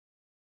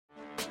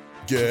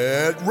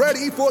Get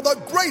ready for the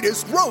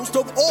greatest roast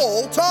of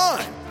all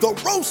time, the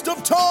Roast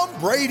of Tom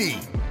Brady,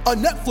 a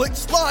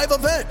Netflix live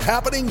event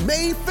happening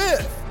May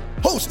 5th.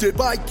 Hosted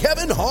by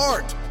Kevin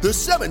Hart, the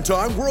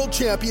 7-time world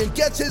champion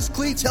gets his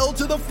cleats held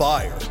to the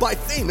fire by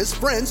famous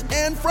friends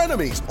and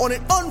frenemies on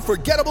an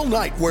unforgettable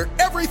night where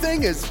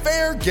everything is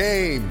fair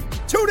game.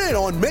 Tune in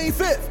on May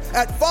 5th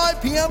at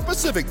 5 p.m.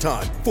 Pacific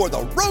time for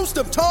the Roast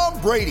of Tom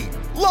Brady,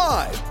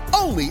 live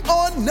only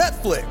on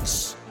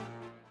Netflix.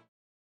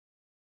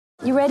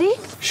 You ready?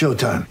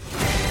 Showtime.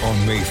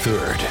 On May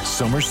 3rd,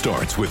 summer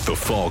starts with The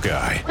Fall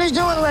Guy. What are you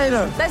doing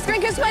later? Let's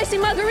drink a spicy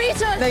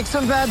margarita. Make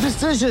some bad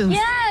decisions.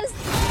 Yes!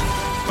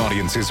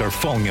 Audiences are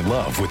falling in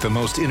love with the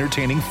most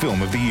entertaining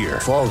film of the year.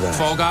 Fall Guy.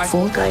 Fall Guy?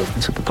 Fall guy.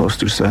 That's what the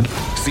poster said.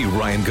 See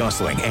Ryan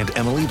Gosling and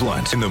Emily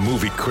Blunt in the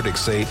movie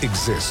critics say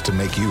exists to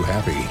make you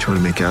happy. Trying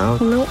to make it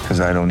out? Nope. Because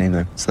I don't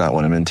either. It's not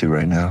what I'm into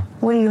right now.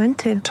 What are you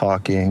into?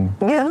 Talking.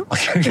 Yeah.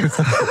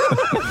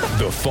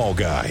 The Fall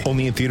Guy.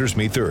 Only in theaters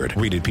May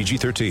 3rd. Rated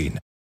PG-13.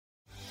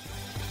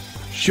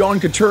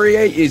 Sean Couturier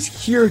is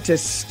here to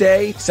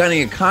stay,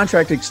 signing a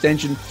contract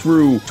extension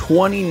through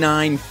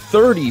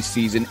 29-30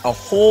 season, a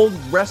whole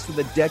rest of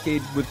the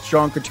decade with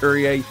Sean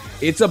Couturier.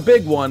 It's a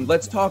big one.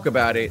 Let's talk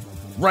about it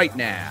right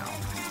now.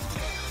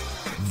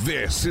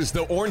 This is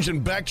the Orange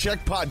and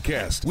Backcheck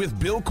podcast with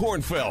Bill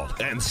Kornfeld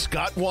and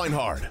Scott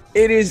Weinhardt.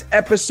 It is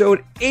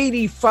episode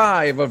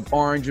 85 of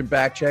Orange and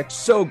Backcheck.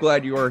 So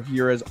glad you are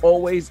here as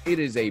always. It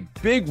is a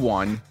big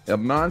one, a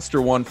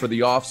monster one for the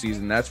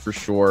offseason, that's for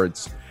sure.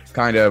 It's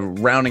kind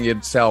of rounding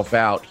itself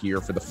out here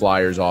for the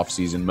Flyers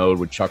offseason mode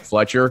with Chuck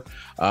Fletcher.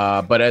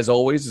 But as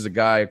always, is a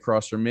guy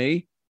across from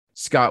me,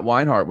 Scott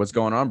Weinhardt. What's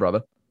going on,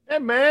 brother? Hey,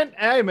 man.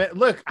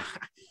 Look,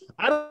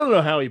 I don't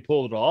know how he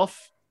pulled it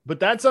off, but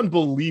that's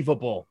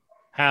unbelievable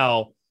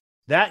how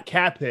that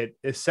cap hit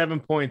is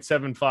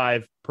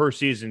 7.75 per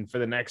season for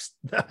the next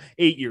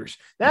 8 years.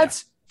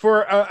 That's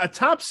for a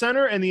top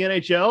center in the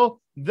NHL.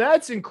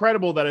 That's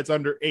incredible that it's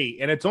under 8.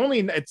 And it's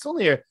only a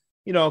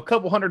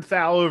couple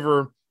 $100,000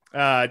 over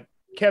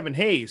Kevin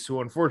Hayes,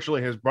 who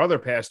unfortunately his brother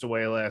passed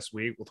away last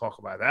week. We'll talk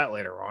about that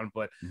later on,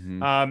 but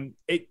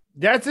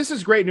this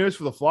is great news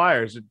for the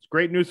Flyers. It's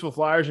great news for the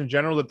Flyers in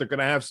general that they're going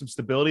to have some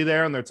stability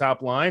there on their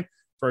top line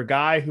for a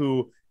guy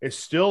who is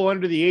still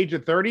under the age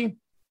of 30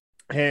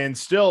 and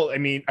still,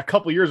 a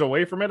couple years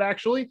away from it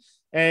actually.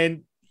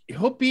 And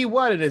he'll be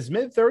in his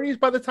mid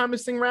 30s by the time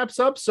this thing wraps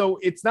up. So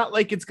it's not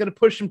like it's going to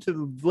push him to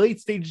the late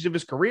stages of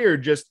his career.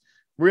 Just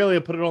really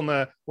put it on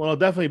it'll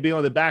definitely be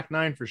on the back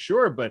nine for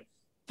sure. But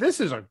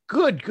this is a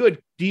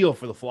good deal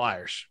for the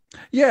Flyers.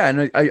 Yeah,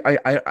 and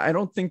I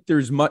don't think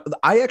there's much.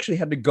 I actually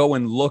had to go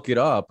and look it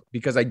up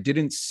because I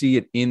didn't see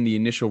it in the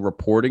initial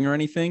reporting or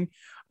anything.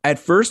 At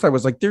first, I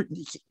was like, and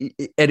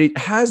it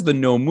has the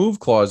no move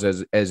clause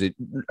as a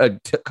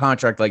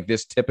contract like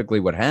this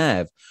typically would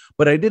have,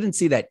 but I didn't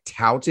see that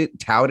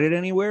touted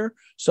anywhere.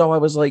 So I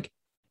was like,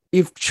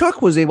 if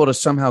Chuck was able to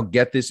somehow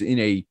get this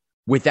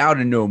without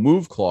a no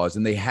move clause,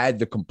 and they had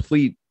the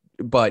complete.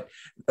 But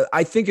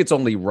I think it's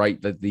only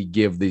right that they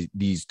give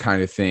these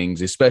kind of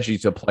things, especially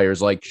to players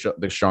like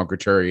the Sean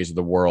Couturiers of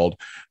the world,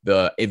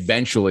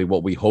 eventually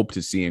what we hope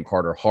to see in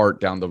Carter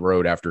Hart down the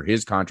road after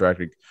his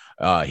contract.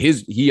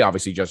 He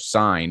obviously just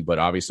signed, but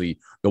obviously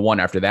the one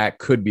after that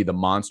could be the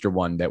monster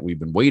one that we've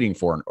been waiting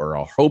for or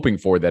are hoping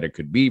for that it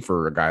could be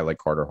for a guy like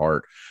Carter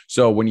Hart.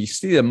 So when you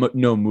see the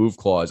no move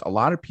clause, a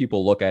lot of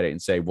people look at it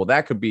and say, well,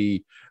 that could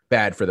be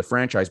bad for the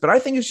franchise, but I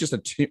think it's just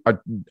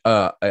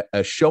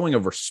a showing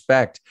of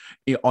respect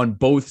on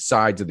both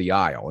sides of the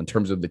aisle in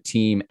terms of the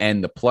team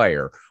and the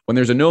player. When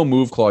there's a no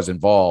move clause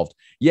involved,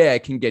 yeah,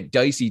 it can get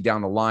dicey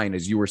down the line,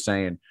 as you were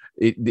saying.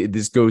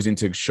 This goes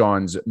into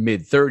Sean's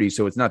mid 30s,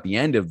 so it's not the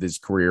end of this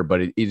career,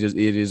 but it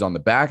is on the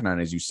back nine,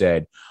 as you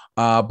said.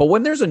 But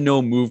when there's a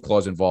no move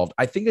clause involved,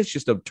 I think it's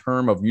just a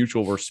term of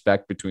mutual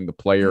respect between the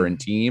player and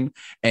team.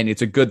 And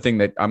it's a good thing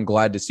that I'm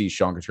glad to see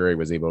Sean Couturier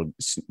was able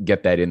to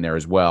get that in there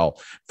as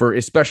well,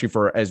 especially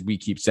for, as we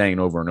keep saying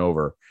over and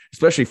over,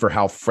 especially for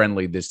how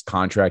friendly this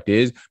contract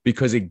is,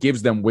 because it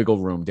gives them wiggle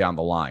room down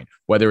the line,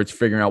 whether it's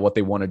figuring out what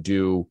they want to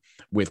do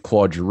with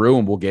Claude Giroux.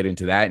 And we'll get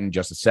into that in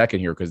just a second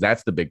here, because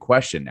that's the big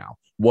question now.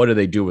 What do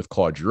they do with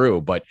Claude Giroux?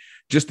 But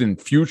just in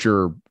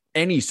future,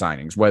 any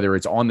signings, whether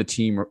it's on the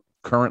team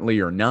currently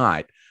or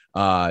not,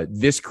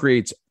 this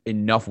creates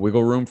enough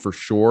wiggle room for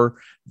sure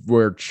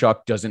where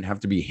Chuck doesn't have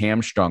to be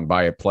hamstrung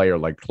by a player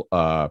like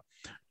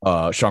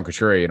Sean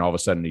Couturier, and all of a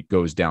sudden it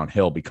goes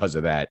downhill because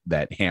of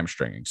that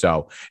hamstringing.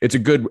 So it's a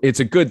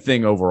good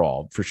thing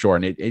overall for sure.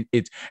 And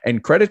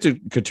and credit to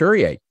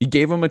Couturier, he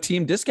gave him a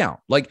team discount.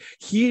 Like,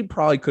 he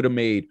probably could have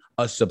made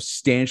a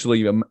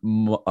substantially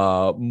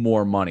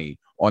more money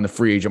on the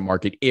free agent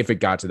market if it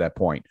got to that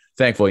point.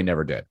 Thankfully, he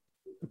never did.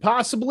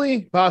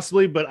 Possibly,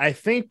 but I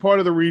think part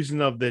of the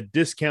reason of the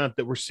discount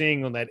that we're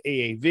seeing on that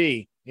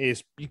AAV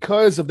is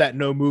because of that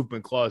no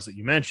movement clause that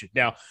you mentioned.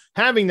 Now,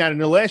 having that in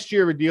the last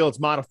year of a deal, it's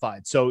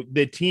modified. So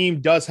the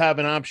team does have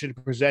an option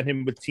to present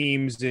him with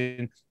teams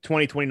in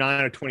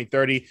 2029 or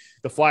 2030.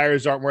 The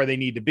Flyers aren't where they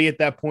need to be at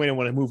that point and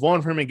want to move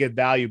on from him and get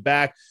value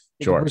back.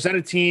 He Sure. can present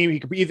a team. He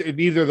could be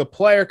either the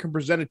player can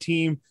present a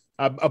team,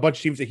 a bunch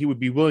of teams that he would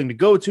be willing to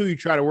go to. You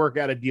try to work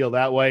out a deal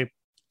that way.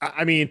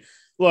 I mean,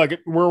 look,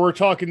 we're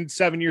talking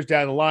 7 years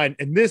down the line,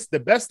 and the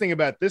best thing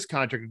about this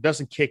contract, it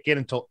doesn't kick in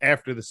until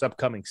after this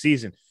upcoming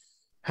season.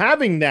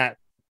 Having that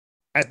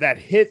at that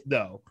hit,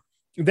 though,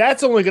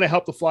 that's only going to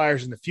help the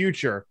Flyers in the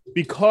future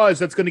because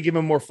that's going to give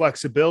them more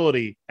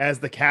flexibility as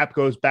the cap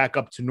goes back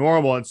up to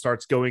normal and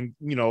starts going,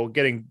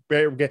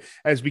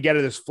 as we get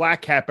to this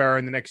flat cap era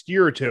in the next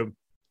year or two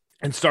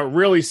and start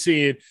really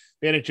seeing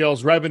the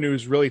NHL's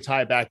revenues really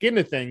tie back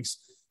into things.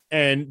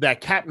 And that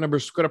cap number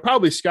is going to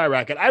probably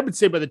skyrocket. I would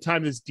say by the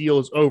time this deal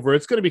is over,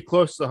 it's going to be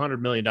close to the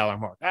 $100 million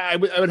mark. I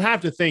would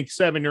have to think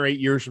 7 or 8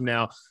 years from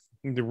now,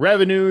 the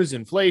revenues,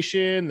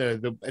 inflation,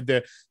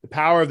 the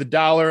power of the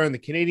dollar and the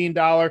Canadian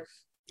dollar,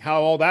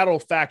 how all that'll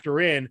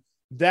factor in,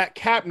 that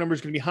cap number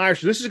is going to be higher.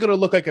 So this is going to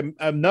look like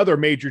another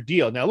major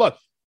deal. Now, look,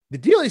 the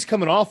deal he's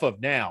coming off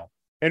of now,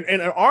 and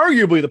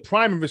arguably the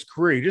prime of his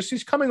career,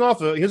 he's coming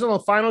off of, he's on the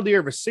final year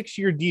of a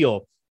 6-year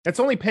deal. That's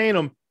only paying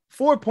him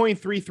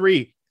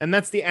 4.33, and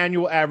that's the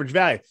annual average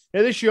value.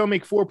 Now, this year he'll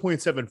make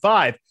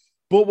 4.75.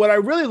 But what I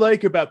really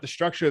like about the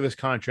structure of this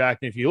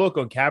contract, and if you look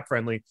on Cap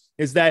Friendly,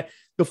 is that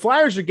the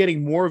Flyers are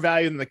getting more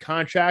value than the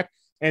contract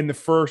in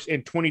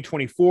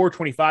 2024,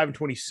 25, and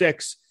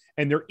 26.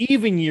 And they're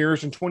even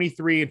years in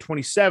 23 and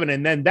 27.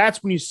 And then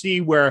that's when you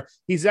see where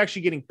he's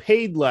actually getting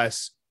paid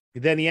less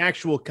than the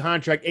actual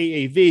contract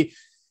AAV.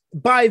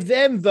 By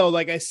them, though,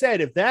 like I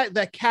said, if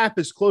that cap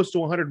is close to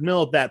 100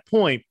 mil at that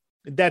point,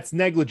 that's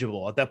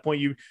negligible. At that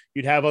point,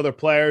 you'd have other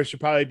players who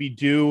probably be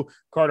due.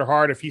 Carter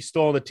Hart, if he's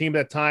still on the team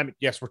at that time,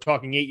 yes, we're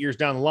talking 8 years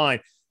down the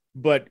line.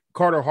 But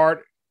Carter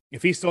Hart,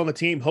 if he's still on the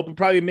team, he'll be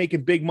probably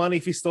making big money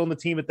if he's still on the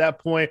team at that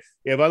point.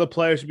 You have other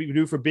players to be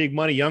due for big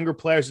money, younger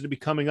players that will be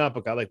coming up,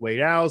 a guy like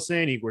Wade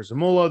Allison, Igor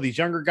Zamula, these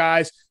younger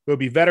guys who will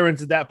be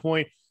veterans at that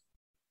point.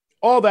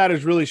 All that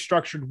is really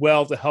structured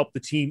well to help the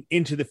team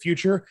into the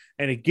future,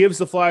 and it gives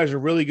the Flyers a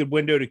really good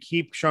window to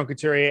keep Sean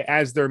Couturier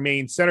as their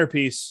main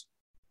centerpiece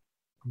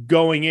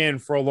going in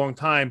for a long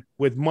time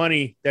with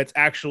money that's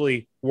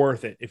actually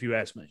worth it, if you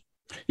ask me.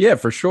 Yeah,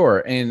 for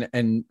sure.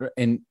 And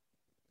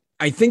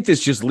I think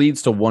this just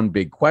leads to one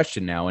big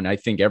question now, and I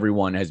think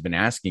everyone has been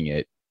asking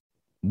it.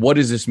 What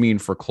does this mean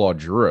for Claude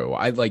Giroux?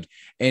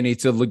 And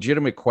it's a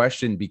legitimate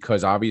question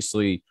because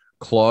obviously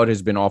Claude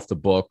has been off the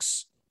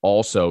books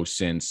also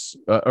since,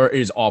 or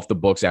is off the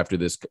books after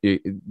this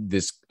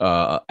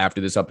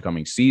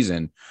upcoming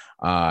season.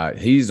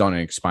 He's on an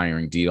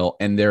expiring deal,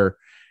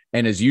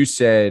 and as you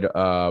said,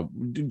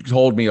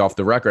 told me off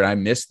the record, I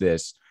missed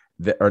this,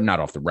 or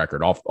not off the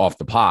record, off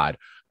the pod.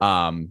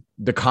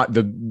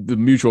 The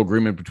mutual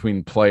agreement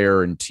between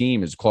player and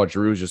team is Claude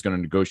Giroux is just going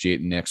to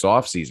negotiate next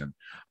offseason.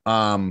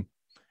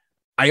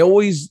 I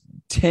always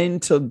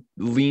tend to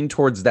lean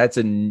towards that's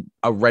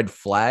a red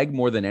flag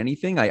more than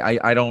anything.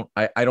 I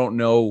don't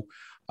know.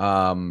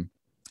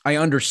 I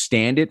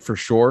understand it for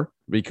sure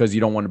because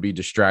you don't want to be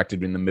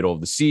distracted in the middle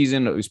of the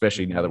season,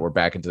 especially now that we're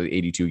back into the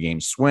 82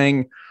 game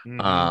swing.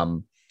 Mm-hmm.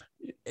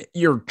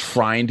 You're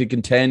trying to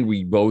contend.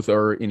 We both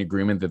are in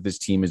agreement that this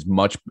team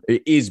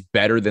is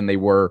better than they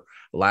were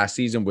last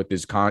season with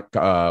this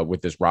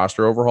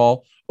roster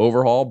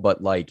overhaul. But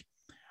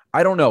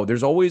I don't know.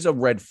 There's always a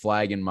red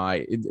flag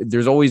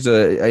there's always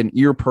an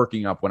ear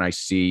perking up when I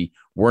see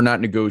we're not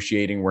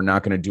negotiating. We're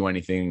not going to do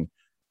anything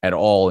at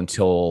all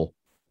until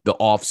the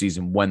off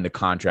season when the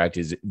contract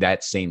is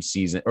that same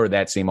season or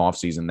that same off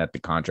season that the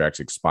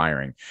contract's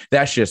expiring.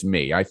 That's just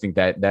me. I think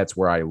that's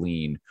where I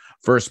lean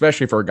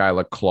especially for a guy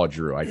like Claude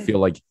Giroux. I feel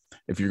like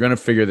if you're going to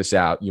figure this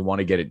out, you want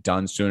to get it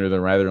done sooner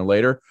rather than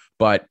later.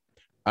 But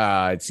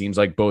it seems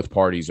like both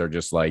parties are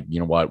just like, you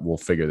know what, we'll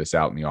figure this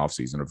out in the off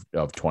season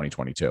of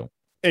 2022.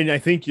 And I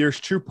think there's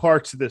two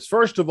parts to this.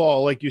 First of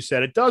all, like you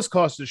said, it does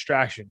cause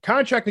distraction.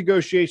 Contract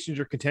negotiations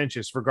are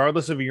contentious,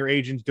 regardless of your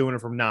agent's doing it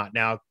from not.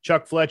 Now,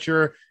 Chuck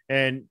Fletcher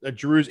and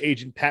Giroux's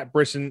agent, Pat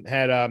Brisson,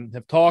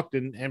 have talked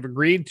and have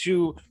agreed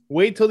to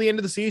wait till the end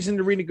of the season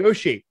to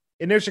renegotiate.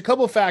 And there's a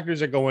couple of factors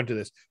that go into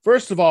this.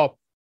 First of all,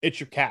 it's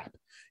your cap.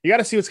 You got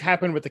to see what's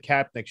happening with the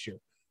cap next year.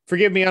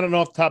 Forgive me, I don't know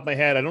off the top of my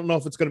head. I don't know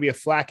if it's going to be a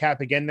flat cap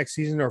again next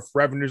season or if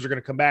revenues are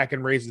going to come back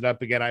and raise it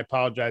up again. I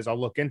apologize. I'll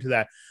look into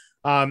that.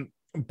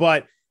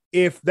 But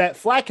if that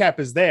flat cap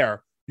is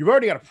there, you've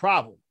already got a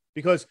problem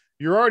because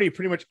you're already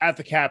pretty much at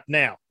the cap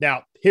now.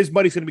 Now, his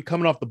money's going to be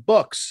coming off the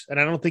books, and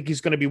I don't think he's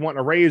going to be wanting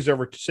to raise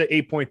over to say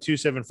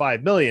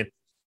 $8.275 million.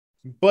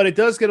 But it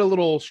does get a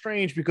little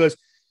strange because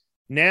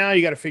now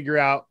you got to figure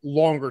out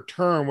longer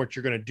term what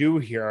you're going to do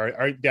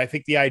here. I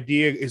think the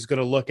idea is going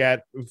to look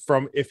at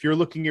if you're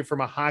looking at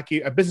from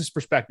a business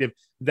perspective,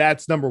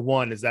 that's number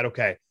one. Is that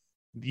okay?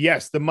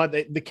 Yes,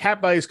 the cap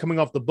value is coming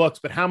off the books,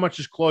 but how much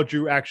is Claude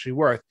Giroux actually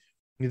worth?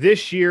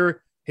 This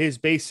year, his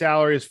base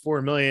salary is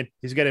 $4 million.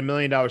 He's got $1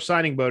 million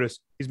signing bonus.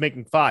 He's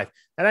making $5 million.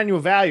 That annual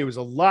value is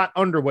a lot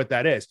under what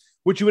that is,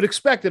 which you would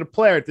expect at a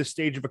player at this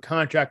stage of a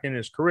contract in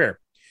his career.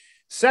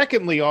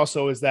 Secondly,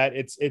 also is that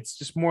it's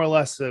just more or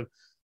less a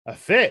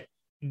fit.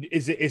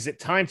 is it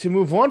time to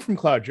move on from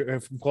Claude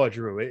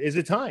Giroux? Is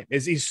it time?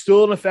 Is he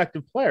still an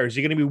effective player? Is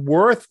he going to be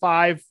worth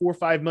 $4 or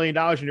 $5 million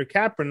in your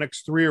cap for the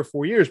next 3 or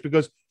 4 years?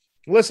 Because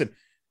listen,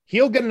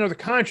 he'll get another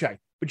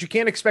contract, but you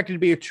can't expect it to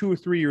be a 2 or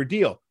 3 year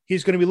deal.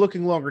 He's going to be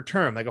looking longer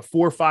term, like a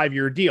 4 or 5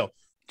 year deal.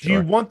 Do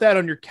you want that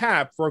on your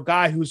cap for a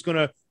guy who's going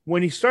to,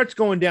 when he starts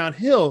going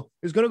downhill,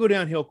 is going to go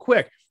downhill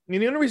quick?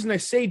 And the only reason I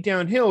say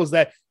downhill is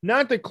that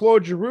not that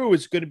Claude Giroux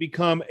is going to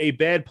become a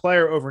bad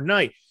player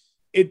overnight.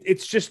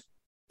 It's just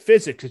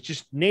physics. It's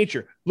just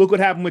nature. Look what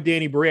happened with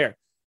Danny Briere.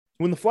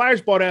 When the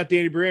Flyers bought out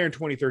Danny Briere in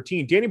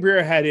 2013, Danny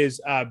Briere had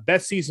his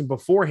best season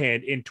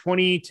beforehand in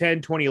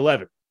 2010,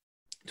 2011.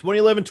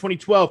 2011,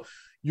 2012,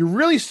 you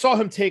really saw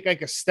him take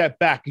like a step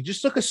back. He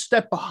just took a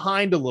step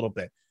behind a little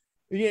bit.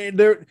 Yeah,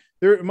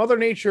 Mother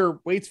Nature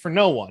waits for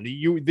no one.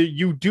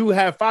 You do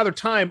have Father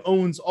Time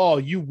owns all.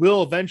 You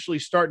will eventually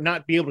start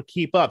not be able to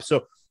keep up.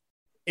 So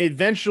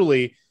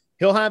eventually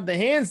he'll have the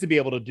hands to be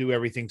able to do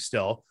everything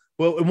still.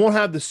 Well, it won't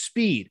have the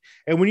speed.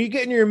 And when you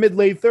get in your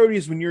mid-late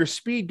 30s, when you're a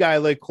speed guy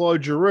like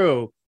Claude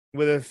Giroux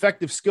with an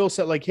effective skill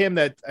set like him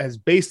that has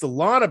based a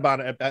lot about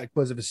it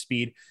because of his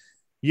speed,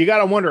 you got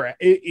to wonder,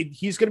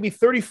 he's going to be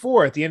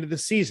 34 at the end of the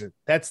season.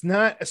 That's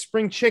not a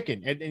spring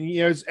chicken. And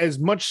you know, as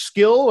much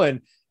skill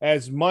and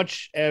as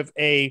much of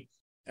a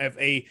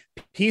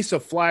piece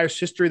of Flyers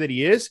history that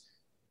he is,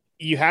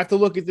 you have to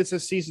look at this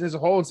as season as a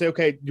whole and say,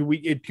 okay,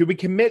 could we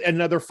commit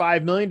another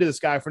 $5 million to this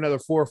guy for another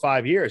 4 or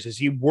 5 years? Is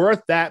he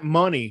worth that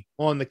money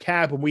on the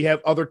cap when we have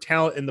other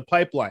talent in the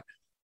pipeline?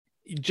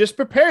 Just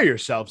prepare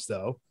yourselves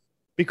though,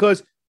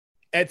 because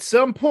at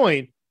some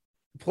point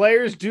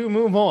players do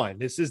move on.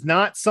 This is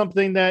not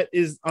something that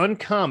is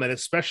uncommon,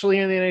 especially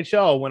in the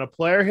NHL. When a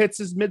player hits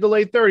his mid to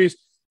late 30s,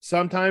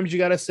 sometimes you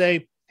got to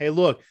say, hey,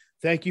 look,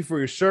 thank you for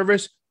your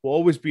service. We'll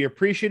always be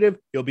appreciative.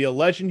 You'll be a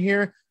legend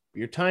here. But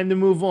your time to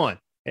move on.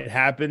 It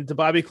happened to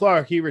Bobby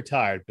Clarke. He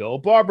retired. Bill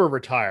Barber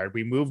retired.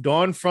 We moved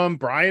on from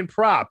Brian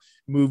Propp.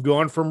 Moved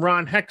on from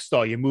Ron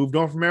Hextall. You moved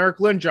on from Eric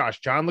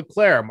Lindros, John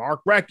LeClaire, Mark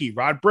Recchi,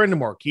 Rod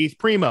Brindamore, Keith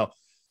Primo.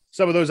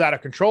 Some of those out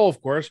of control,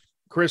 of course.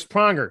 Chris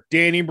Pronger,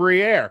 Danny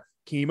Briere,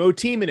 Kimmo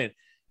Timonen.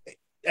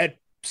 At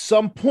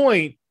some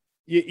point,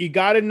 you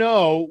got to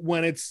know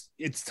when it's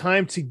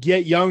time to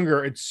get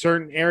younger in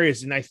certain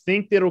areas. And I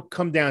think it'll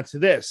come down to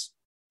this.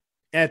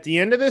 At the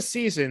end of this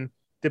season,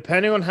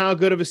 depending on how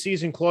good of a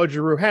season Claude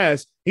Giroux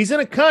has, he's in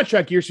a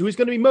contract year, so he's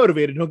going to be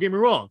motivated. Don't get me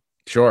wrong.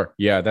 Sure.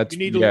 Yeah, that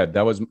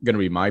was going to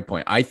be my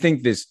point. I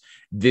think this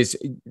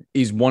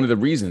is one of the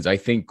reasons. I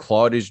think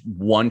Claude is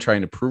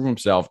trying to prove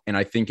himself, and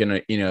I think in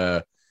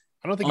a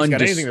I don't think he's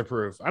got anything to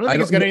prove. I don't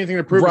think he's got anything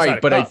to prove. Right,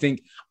 but I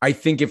think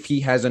if he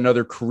has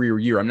another career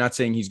year, I'm not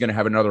saying he's going to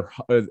have another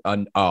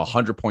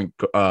 100-point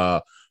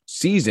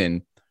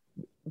season,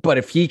 but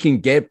if he can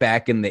get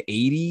back in the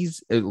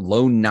 80s,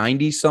 low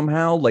 90s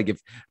somehow, like if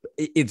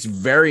it's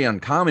very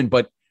uncommon,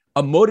 but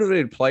a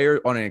motivated player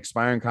on an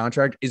expiring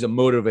contract is a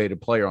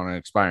motivated player on an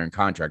expiring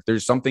contract.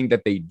 There's something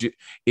that they do.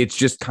 It's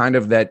just kind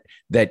of that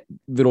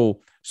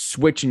little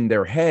switch in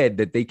their head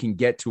that they can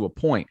get to a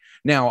point.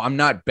 Now, I'm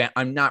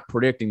not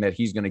predicting that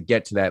he's going to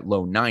get to that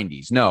low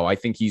 90s. No, I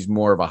think he's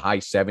more of a high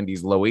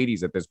 70s, low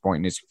 80s at this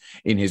point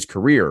in his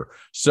career.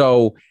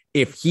 So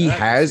if he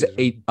has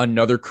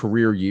another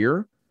career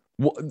year,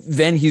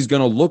 then he's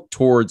going to look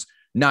towards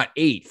not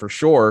 8 for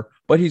sure,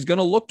 but he's going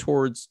to look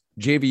towards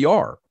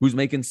JVR, who's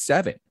making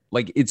 7.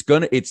 Like it's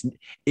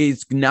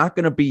not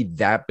going to be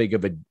that big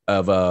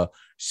of a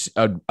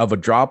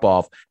drop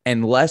off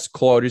unless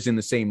Claude is in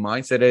the same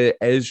mindset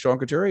as Sean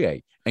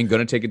Couturier and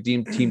going to take a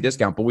team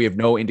discount. But we have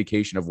no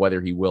indication of whether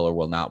he will or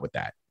will not with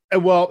that.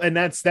 Well, and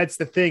that's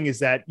the thing, is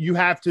that you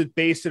have to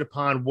base it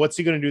upon what's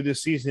he going to do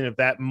this season if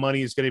that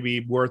money is going to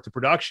be worth the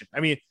production. I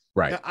mean,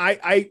 right.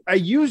 I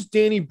use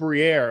Danny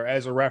Briere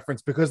as a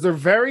reference because they're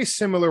very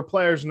similar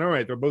players in their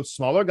right. They're both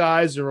smaller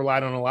guys. They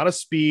relied on a lot of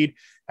speed,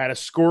 had a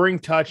scoring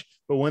touch,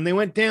 but when they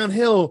went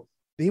downhill,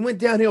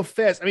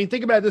 fast. I mean,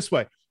 think about it this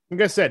way.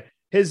 Like I said,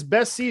 his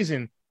best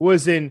season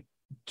was in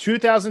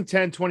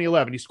 2010,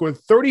 2011. He scored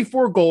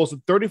 34 goals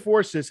with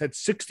 34 assists, had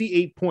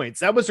 68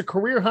 points. That was a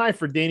career high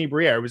for Danny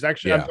Briere. It was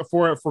actually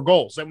for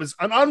goals. It was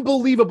an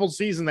unbelievable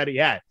season that he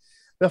had.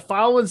 The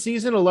following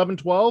season,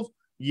 11-12,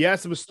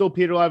 yes, it was still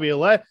Peter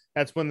Laviolette.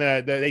 That's when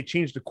they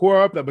changed the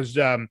core up. That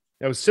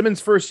was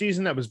Simmons' first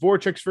season. That was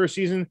Voracek's first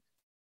season.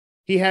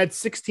 He had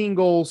 16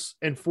 goals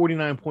and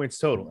 49 points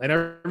total. And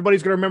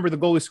everybody's going to remember the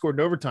goal he scored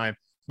in overtime.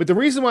 But the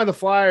reason why the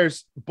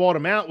Flyers bought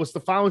him out was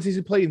the following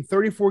season played in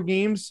 34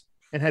 games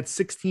and had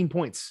 16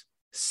 points.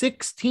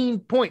 16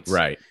 points.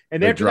 Right.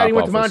 And after that, he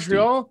went to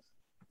Montreal,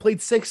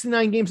 played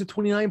 69 games at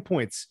 29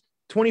 points.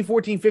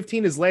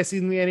 2014-15, his last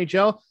season in the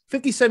NHL,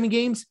 57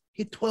 games,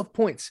 hit 12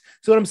 points.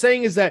 So what I'm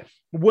saying is that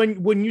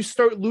when you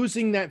start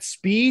losing that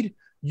speed,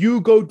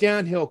 you go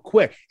downhill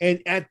quick.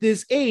 And at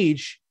this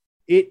age,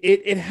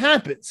 it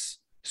happens.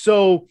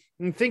 So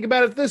think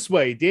about it this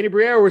way. Danny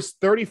Briere was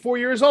 34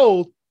 years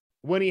old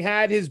when he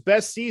had his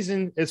best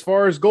season as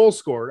far as goals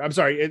scored. I'm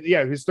sorry.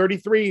 Yeah, he was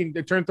 33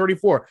 and turned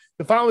 34.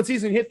 The following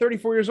season, he hit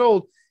 34 years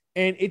old.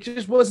 and it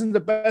just wasn't the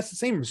best the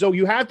same. So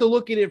you have to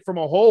look at it from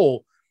a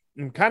whole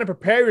and kind of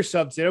prepare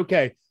yourself to say,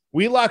 okay,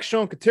 we lock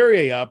Sean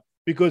Couturier up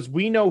because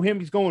we know him.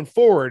 He's going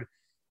forward.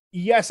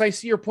 Yes, I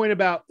see your point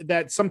about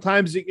that.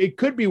 Sometimes it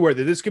could be worth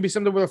it. This could be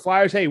something where the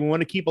Flyers, hey, we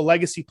want to keep a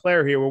legacy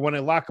player here. We want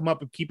to lock him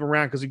up and keep him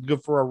around because he's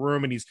good for our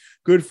room and he's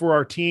good for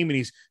our team and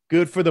he's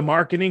good for the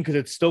marketing because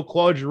it's still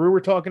Claude Giroux we're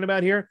talking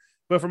about here.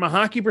 But from a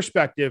hockey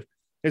perspective,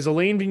 is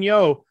Alain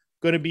Vigneault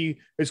going to be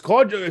 – is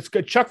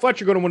Chuck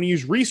Fletcher going to want to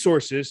use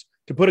resources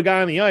to put a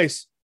guy on the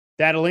ice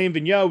that Alain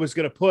Vigneault was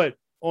going to put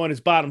on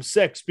his bottom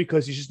six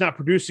because he's just not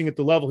producing at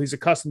the level he's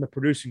accustomed to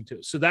producing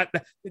to. So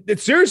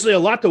it's seriously a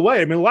lot to weigh.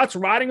 I mean, a lot's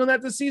riding on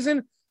that this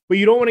season, but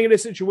you don't want to get a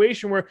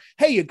situation where,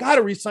 hey, you got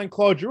to re-sign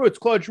Claude Giroux. It's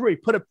Claude Giroux. He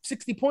put up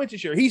 60 points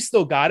this year. He's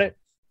still got it.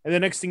 And the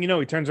next thing you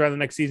know, he turns around the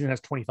next season and has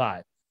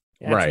 25.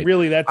 Yeah, right.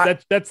 Really,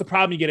 that's the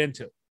problem you get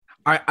into.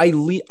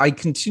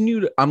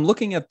 I'm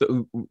looking at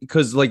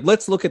because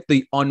let's look at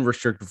the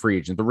unrestricted free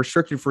agents. The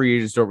restricted free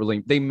agents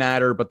they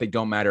matter, but they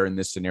don't matter in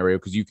this scenario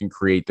because you can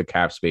create the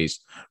cap space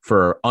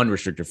for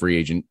unrestricted free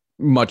agent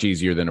much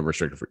easier than a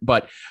restricted free.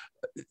 But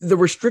the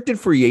restricted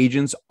free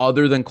agents,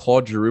 other than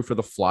Claude Giroux for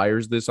the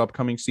Flyers this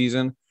upcoming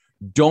season,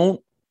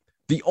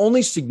 the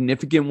only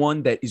significant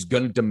one that is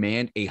going to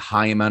demand a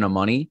high amount of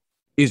money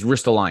is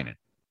Ristolainen.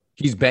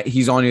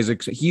 He's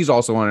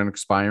also on an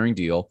expiring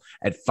deal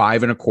at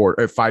 5.25 or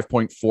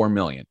 5.4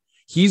 million.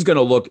 He's going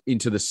to look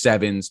into the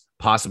 7s,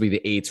 possibly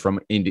the 8s from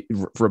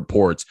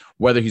reports.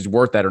 Whether he's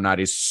worth that or not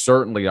is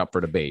certainly up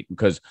for debate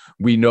because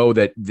we know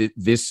that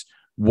this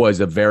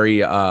was a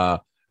very a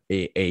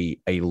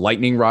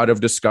lightning rod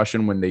of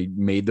discussion when they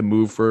made the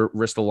move for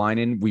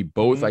Ristolainen. We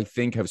both, I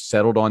think, have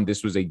settled on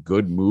this was a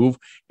good move.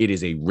 It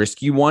is a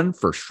risky one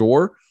for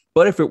sure.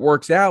 But if it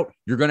works out,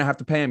 you're going to have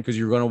to pay him because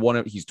you're going to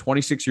want to. He's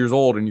 26 years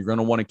old, and you're going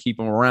to want to keep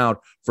him around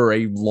for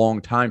a long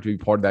time to be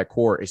part of that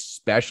core,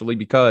 especially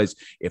because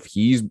if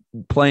he's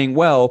playing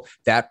well,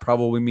 that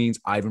probably means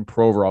Ivan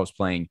Provorov's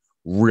playing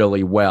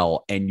really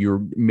well, and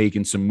you're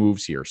making some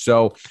moves here.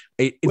 So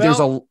there's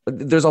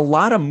a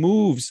lot of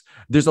moves.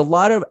 There's a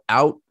lot of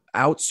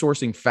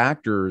outsourcing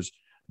factors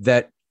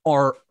that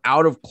are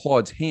out of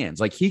Claude's hands.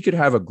 Like he could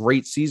have a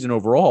great season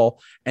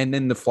overall. And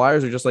then the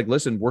Flyers are just like,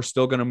 listen, we're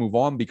still going to move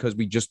on because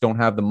we just don't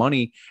have the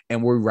money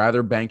and we'd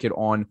rather bank it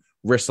on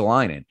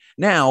Ristolainen.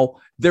 Now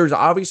there's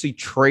obviously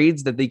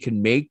trades that they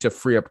can make to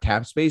free up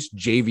cap space.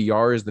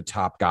 JVR is the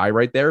top guy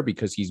right there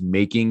because he's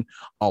making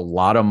a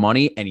lot of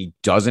money and he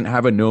doesn't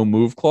have a no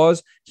move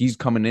clause. He's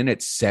coming in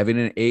at 7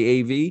 in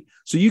AAV.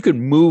 So you can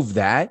move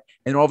that.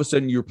 And all of a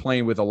sudden you're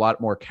playing with a lot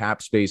more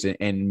cap space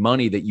and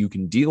money that you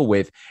can deal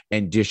with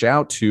and dish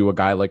out to a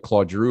guy like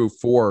Claude Giroux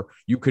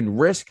you can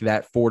risk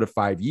that 4 to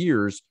 5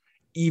 years,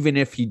 even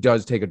if he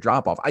does take a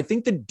drop off. I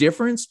think the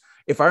difference,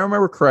 if I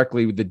remember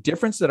correctly, the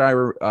difference that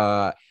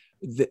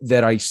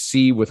I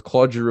see with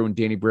Claude Giroux and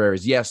Danny Briere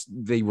is, yes,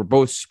 they were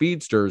both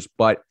speedsters,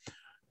 but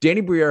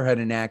Danny Briere had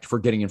an act for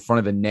getting in front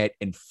of the net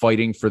and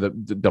fighting for the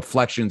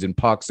deflections and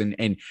pucks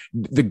and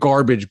the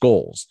garbage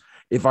goals.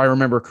 If I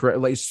remember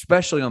correctly,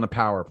 especially on the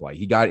power play,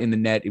 he got in the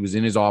net. It was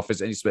in his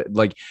office,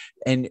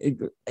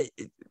 and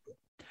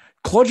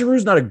Claude Giroux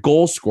is not a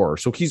goal scorer,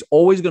 so he's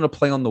always going to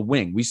play on the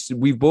wing.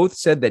 We've both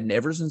said that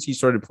ever since he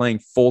started playing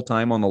full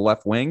time on the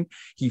left wing,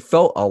 he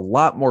felt a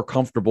lot more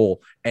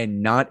comfortable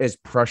and not as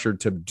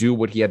pressured to do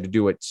what he had to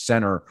do at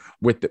center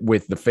with the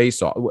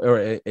faceoff, or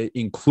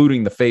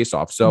including the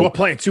faceoff. So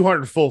playing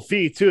 200 full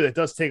feet too, that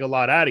does take a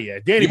lot out of you.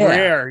 Danny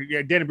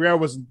Briere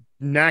wasn't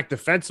knack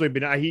defensively,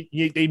 but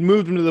they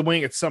moved him to the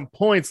wing at some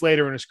points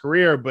later in his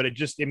career, but it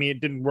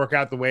didn't work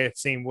out the way it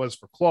seemed was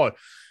for Claude.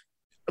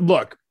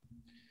 Look,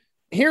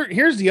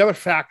 here's the other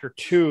factor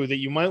too that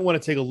you might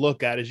want to take a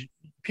look at is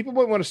people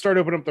might want to start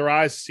opening up their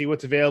eyes to see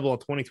what's available in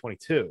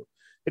 2022.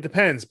 It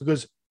depends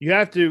because you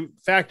have to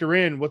factor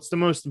in what's the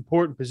most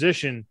important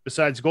position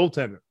besides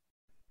goaltender,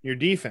 your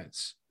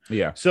defense.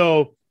 Yeah.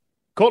 So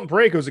Colton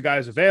Parayko is a guy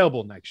who's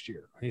available next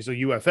year. He's a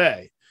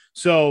UFA.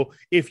 So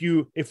if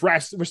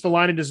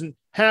Ristolainen doesn't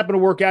happen to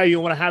work out, you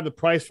don't want to have the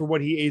price for what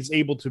he is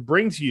able to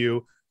bring to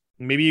you.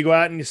 Maybe you go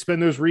out and you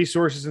spend those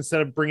resources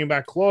instead of bringing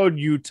back Claude,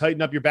 you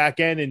tighten up your back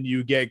end and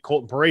you get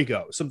Colton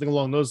Parayko, something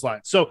along those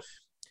lines. So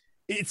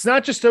it's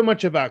not just so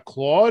much about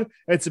Claude.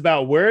 It's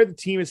about where the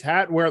team is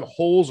at, where the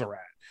holes are at.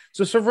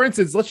 So for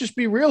instance, let's just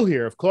be real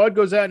here. If Claude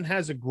goes out and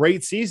has a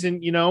great season,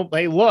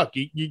 hey, look,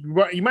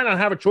 you might not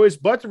have a choice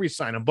but to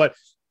re-sign him, but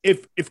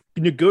if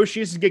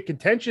negotiations get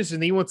contentious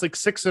and he wants like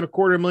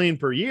 $6.25 million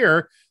per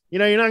year,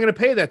 you're not going to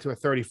pay that to a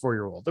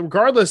 34-year-old.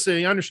 Regardless,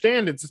 you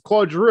understand it's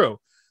Claude Giroux,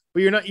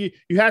 but you're not. You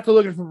have to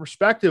look at it from a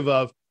perspective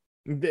of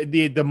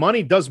the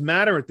money does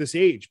matter at this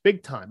age,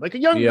 big time. Like a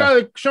young guy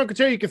like Sean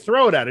Couturier, you can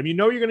throw it at him.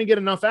 You're going to get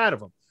enough out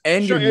of him.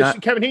 And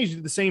Kevin Hayes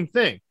did the same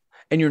thing.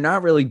 And you're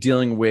not really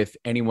dealing with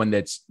anyone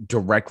that's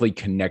directly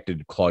connected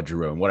to Claude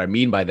Giroux. And what I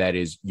mean by that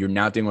is you're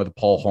not dealing with a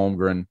Paul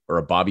Holmgren or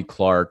a Bobby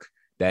Clark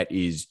that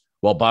is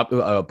Well,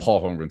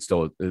 Paul Holmgren's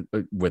still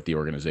with the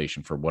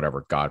organization for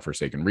whatever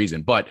godforsaken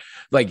reason, but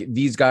like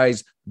these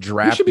guys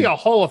drafted. He should be a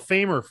Hall of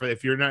Famer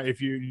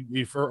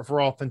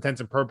for all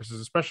intents and purposes,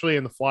 especially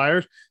in the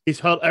Flyers. He's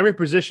held every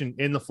position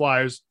in the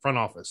Flyers front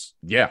office.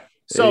 Yeah,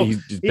 so he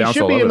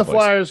should be in the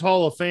Flyers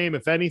Hall of Fame,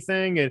 if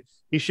anything, and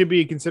he should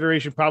be a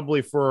consideration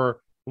probably for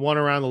one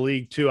around the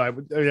league too.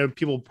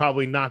 People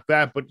probably knock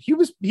that, but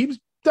he's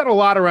done a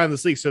lot around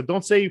this league. So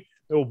don't say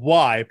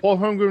why. Paul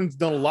Holmgren's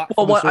done a lot.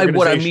 Well, what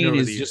I mean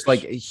is just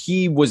like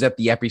he was at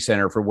the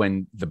epicenter for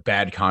when the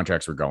bad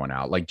contracts were going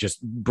out, like just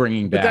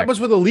bringing back. But that was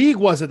where the league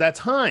was at that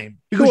time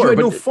because you had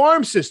no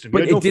farm system.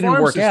 But it didn't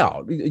work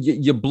out.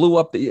 You blew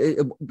up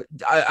the.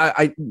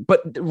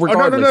 But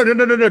regardless,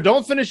 no.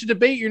 Don't finish the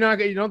debate. You're not.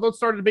 Don't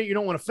start a debate. You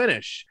don't want to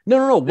finish.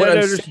 No. What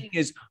I'm saying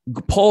is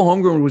Paul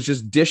Holmgren was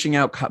just dishing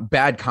out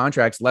bad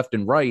contracts left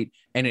and right,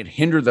 and it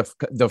hindered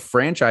the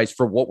franchise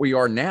for what we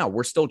are now.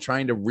 We're still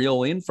trying to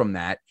reel in from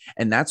that.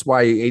 And that's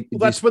why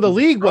that's where the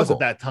league was at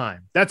that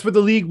time. That's where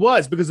the league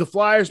was because the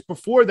Flyers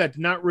before that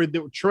they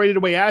traded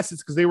away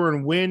assets because they were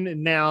in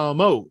win now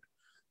mode.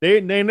 They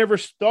never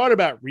thought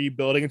about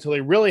rebuilding until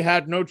they really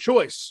had no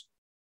choice.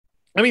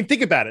 I mean,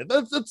 think about it.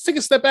 Let's take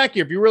a step back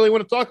here. If you really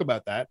want to talk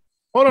about that,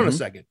 hold on a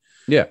second.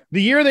 Yeah.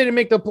 The year they didn't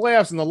make the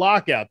playoffs in the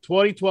lockout,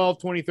 2012,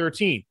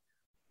 2013,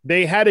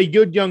 they had a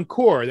good young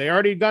core. They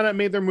already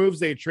made their moves.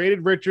 They had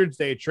traded Richards.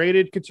 They had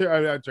traded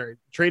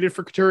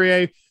for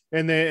Couturier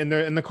in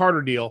the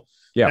Carter deal.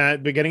 Yeah,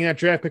 getting that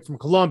draft pick from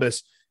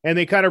Columbus, and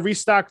they kind of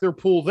restocked their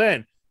pool.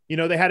 Then,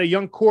 they had a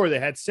young core. They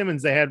had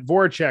Simmons, they had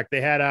Voracek, they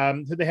had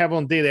they have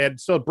on D. They had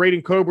still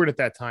Braden Coburn at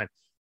that time.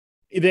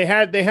 They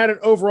had an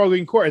overall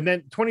good core, and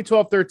then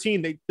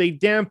 2012-13, they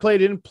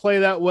didn't play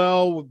that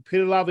well.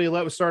 Peter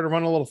Laviolette was starting to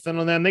run a little thin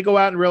on them. They go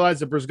out and realize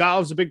that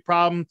Brizgalov's a big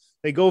problem.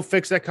 They go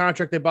fix that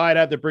contract. They buy it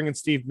out. They're bringing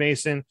Steve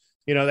Mason.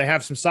 They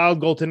have some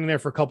solid goaltending there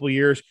for a couple of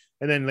years,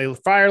 and then they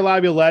fire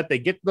Laviolette. They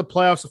get to the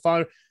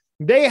playoffs.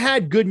 They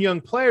had good young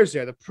players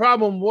there. The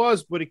problem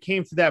was when it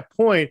came to that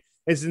point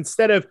is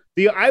instead of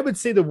I would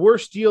say the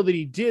worst deal that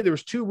he did, there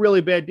was two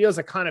really bad deals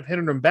that kind of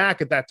hindered him back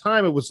at that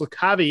time. It was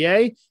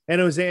LeCavier and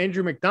it was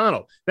Andrew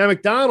McDonald. Now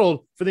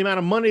McDonald, for the amount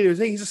of money,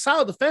 he's a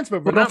solid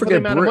defenseman, but not for the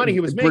amount of money he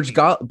was making.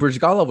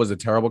 Brizgalov was a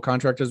terrible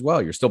contract as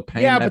well. You're still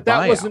paying. Yeah, but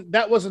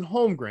that wasn't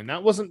Holmgren.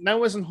 That wasn't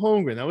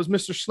Holmgren. That was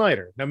Mr.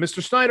 Snyder. Now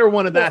Mr. Snyder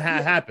wanted that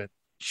happen.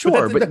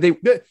 Sure, but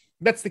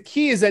that's the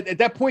key is that at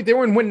that point they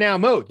were in win now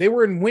mode. They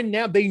were in win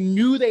now. They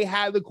knew they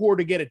had the core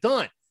to get it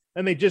done,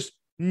 and they just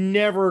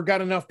never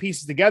got enough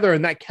pieces together.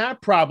 And that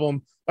cap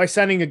problem by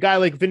signing a guy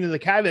like Vinny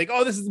LeCavier, like,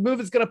 oh, this is the move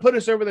that's going to put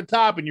us over the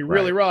top, and you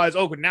really realize,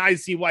 oh, now I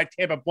see why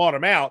Tampa bought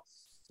him out.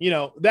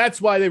 That's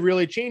why they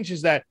really changed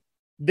is that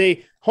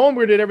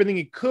Holmgren did everything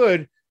he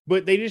could,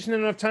 but they just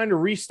didn't have enough time to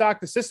restock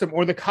the system,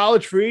 or the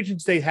college free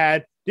agents they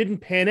had didn't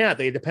pan out.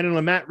 They depended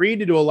on Matt Reed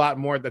to do a lot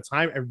more at the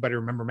time. Everybody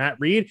remember Matt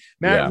Reed?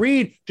 Matt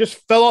Reed just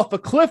fell off a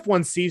cliff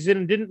one season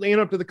and didn't land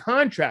up to the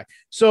contract.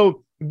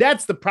 So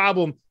that's the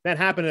problem that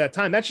happened at that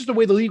time. That's just the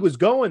way the league was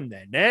going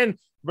then. Then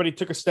everybody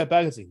took a step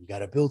back and said, you got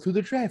to build through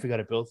the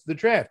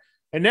draft.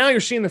 And now you're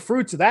seeing the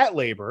fruits of that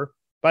labor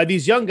by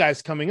these young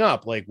guys coming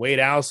up. Like Wade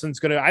Allison's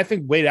I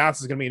think Wade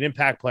Allison's going to be an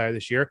impact player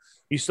this year.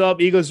 You still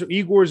have Igor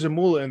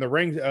Zamula in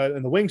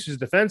the wings as a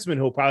defenseman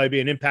who will probably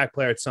be an impact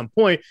player at some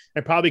point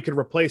and probably could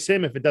replace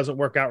him if it doesn't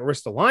work out with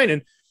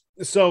Ristolainen.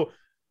 So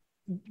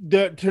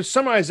to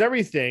summarize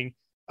everything,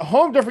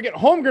 don't forget,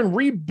 Holmgren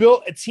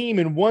rebuilt a team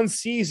in one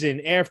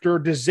season after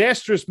a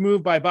disastrous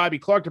move by Bobby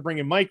Clarke to bring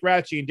in Mike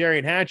Ratchey and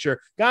Darian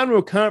Hatcher, got him to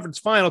a conference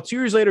final. 2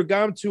 years later,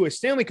 got him to a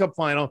Stanley Cup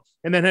final,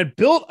 and then had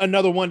built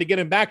another one to get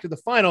him back to the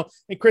final,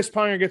 and Chris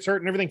Pronger gets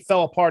hurt, and everything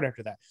fell apart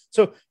after that.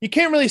 So you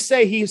can't really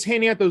say he's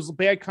handing out those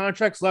bad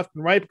contracts left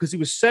and right because he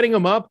was setting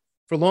them up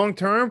for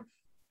long-term,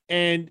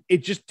 and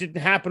it just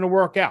didn't happen to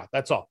work out.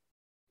 That's all.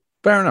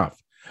 Fair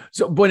enough.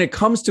 So when it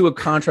comes to a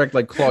contract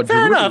like Claude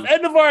Fair Giroux, enough.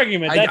 End of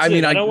argument. That's I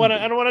mean, I don't want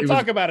to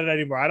talk about it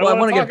anymore. I don't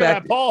want to talk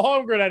about Paul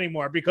Holmgren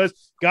anymore because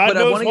God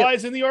knows why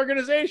he's in the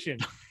organization.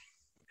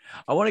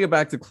 I want to get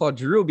back to Claude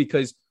Giroux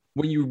because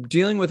when you're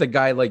dealing with a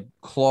guy like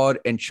Claude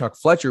and Chuck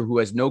Fletcher, who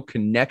has no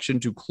connection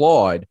to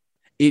Claude,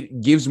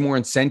 it gives more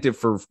incentive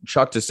for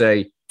Chuck to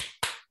say,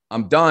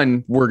 I'm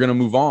done. We're going to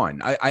move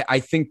on. I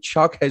think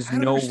Chuck has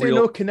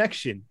no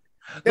connection.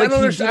 Like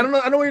I don't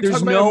know what you're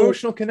talking about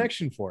emotional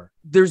connection for.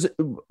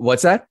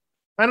 What's that?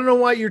 I don't know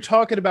why you're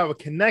talking about a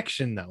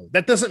connection, though.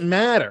 That doesn't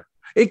matter.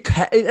 It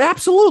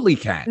absolutely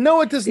can.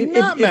 No, it does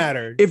not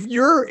matter. If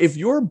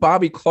you're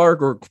Bobby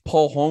Clarke or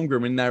Paul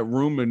Holmgren in that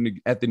room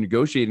at the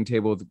negotiating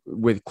table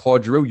with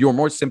Claude Giroux, you're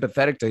more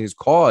sympathetic to his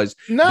cause.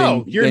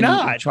 No, you're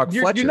not. Chuck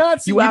Fletcher. You're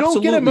not. You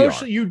don't get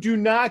emotional. You do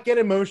not get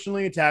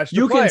emotionally attached.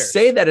 You to players. can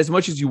say that as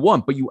much as you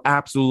want, but you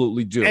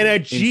absolutely do. And a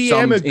good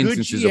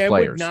GM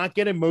would not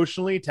get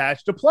emotionally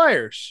attached to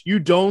players. You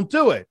don't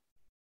do it.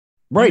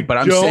 Right, but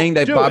I'm saying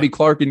that Bobby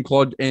Clarke and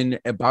Paul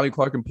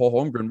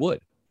Holmgren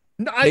would.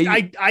 No,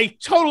 I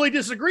totally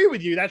disagree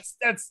with you.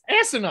 That's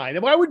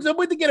asinine. Why would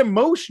they get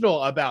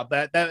emotional about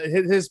that? That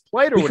his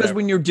play or because whatever?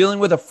 when you're dealing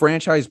with a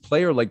franchise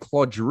player like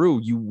Claude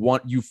Giroux,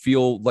 you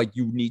feel like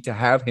you need to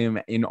have him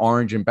in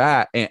orange and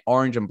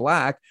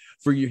black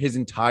for his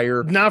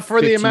entire not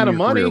for the amount of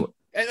money. career.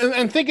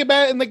 And think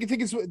about it, and like I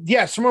think it's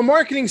yes, from a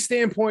marketing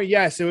standpoint,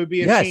 yes, it would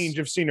be a change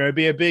of scenery. It'd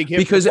be a big hit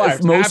because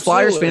for most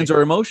Flyers fans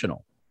are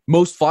emotional.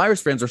 Most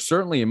Flyers fans are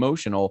certainly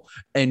emotional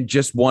and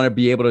just want to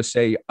be able to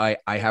say, I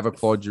have a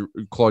Claude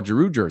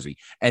Giroux jersey.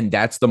 And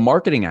that's the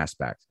marketing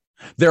aspect.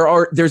 There's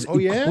how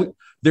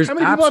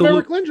many people have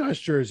Eric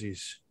Lindros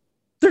jerseys?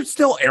 There's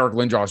still Eric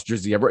Lindros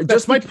jersey ever.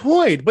 That's my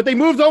point. But they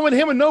moved on with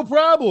him and no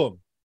problem.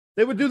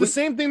 They would do the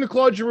same thing to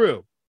Claude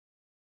Giroux.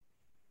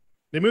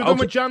 They moved on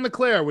with John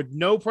LeClair with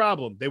no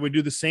problem. They would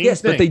do the same thing.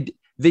 Yes, but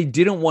they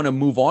didn't want to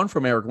move on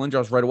from Eric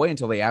Lindros right away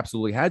until they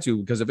absolutely had to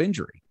because of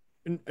injury.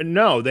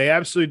 No, they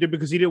absolutely did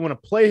because he didn't want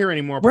to play here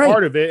anymore. Right.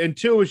 Part of it. And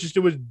two, it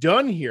was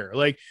done here.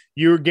 Like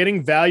you were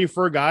getting value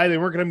for a guy. They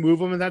weren't going to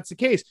move him. And that's the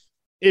case.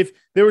 If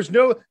there was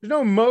there's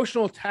no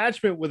emotional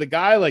attachment with a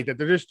guy like that,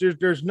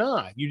 there's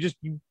not,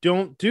 you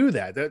don't do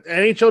that. The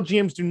NHL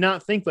GMs do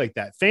not think like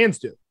that. Fans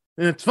do.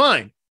 And it's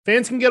fine.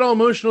 Fans can get all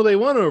emotional they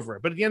want over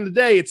it. But at the end of the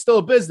day, it's still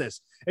a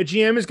business. A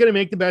GM is going to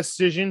make the best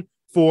decision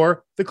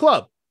for the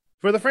club,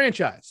 for the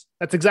franchise.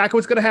 That's exactly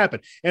what's going to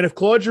happen. And if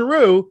Claude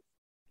Giroux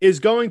is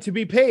going to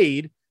be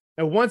paid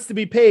and wants to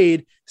be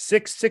paid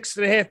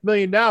 $6.5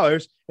 million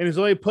and is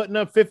only putting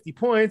up 50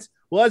 points,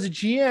 well, as a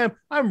GM,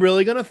 I'm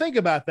really going to think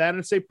about that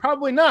and say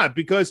probably not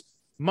because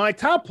my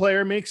top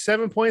player makes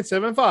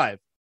 7.75.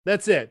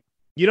 That's it.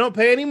 You don't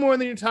pay any more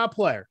than your top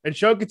player. And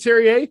Sean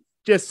Couturier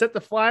just set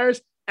the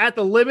Flyers at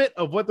the limit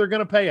of what they're going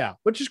to pay out,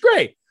 which is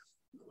great.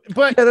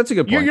 But yeah, that's a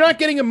good point. You're not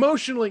getting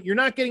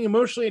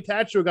emotionally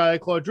attached to a guy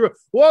like Claude Giroux.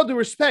 With all due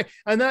respect,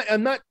 I'm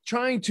not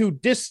trying to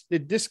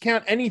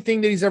discount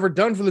anything that he's ever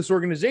done for this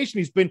organization.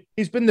 He's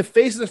been the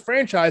face of the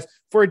franchise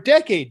for a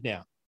decade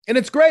now, and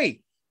it's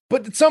great.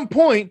 But at some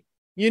point,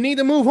 you need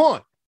to move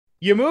on.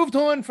 You moved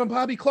on from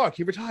Bobby Clarke.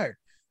 He retired.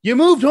 You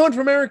moved on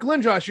from Eric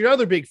Lindros, your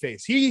other big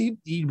face. He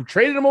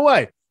traded him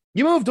away.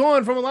 You moved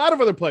on from a lot of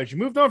other players. You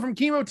moved on from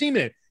Kimmo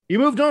Timonen. You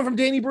moved on from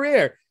Danny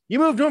Briere. You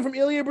moved on from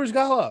Ilya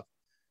Bryzgalov.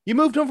 You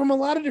moved on from a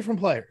lot of different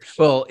players.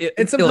 Well,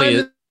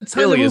 Ilya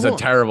is a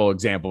terrible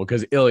example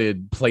because Ilya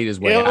played his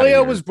way out of here.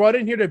 Ilya was brought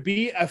in here to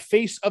be a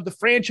face of the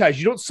franchise.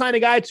 You don't sign a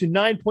guy to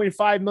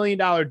 $9.5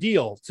 million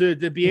deal to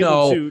be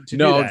able to do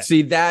that.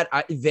 See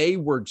they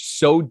were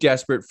so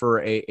desperate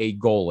for a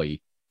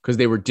goalie because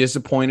they were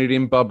disappointed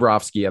in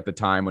Bobrovsky at the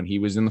time when he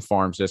was in the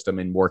farm system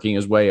and working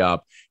his way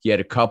up. He had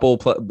a cup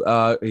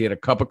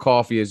of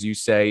coffee, as you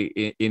say,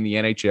 in the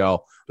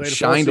NHL,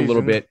 shined a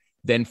little bit.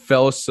 Then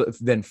fell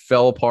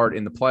apart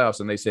in the playoffs,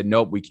 and they said,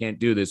 "Nope, we can't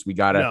do this. We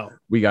gotta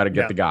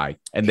get the guy."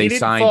 And they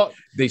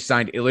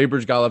signed Ilya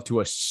Bryzgalov to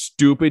a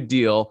stupid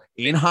deal.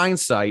 In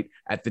hindsight,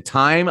 at the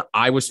time,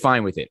 I was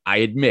fine with it. I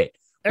admit,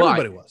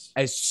 everybody was.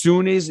 As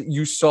soon as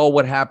you saw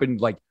what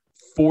happened, like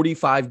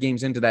 45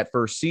 games into that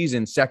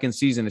second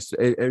season,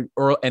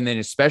 and then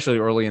especially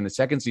early in the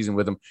second season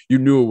with him, you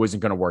knew it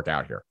wasn't going to work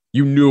out here.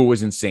 You knew it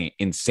was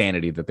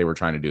insanity that they were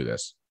trying to do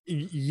this.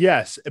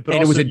 Yes, but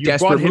it was a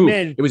desperate move.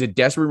 It was a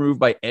desperate move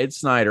by Ed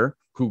Snyder,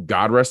 who,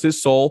 God rest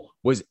his soul,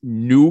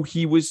 knew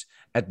he was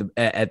at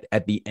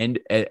the end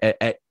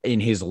in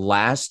his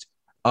last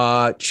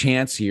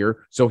chance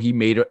here. So he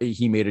made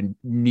a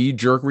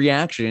knee-jerk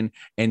reaction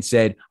and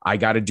said, "I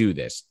got to do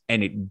this,"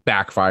 and it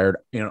backfired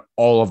in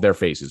all of their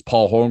faces.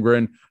 Paul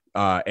Holmgren,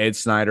 Ed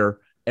Snyder,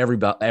 every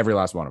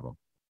last one of them.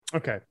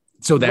 Okay.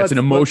 So that's an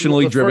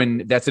emotionally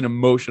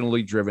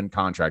driven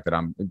contract that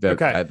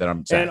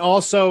I'm saying. And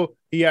also,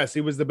 yes,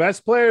 he was the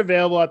best player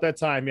available at that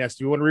time. Yes.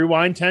 Do you want to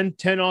rewind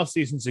 10 off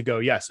seasons ago?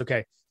 Yes.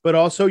 Okay. But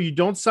also, you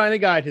don't sign a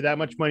guy to that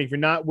much money if you're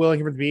not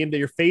willing to be in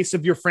your face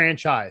of your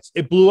franchise.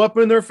 It blew up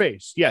in their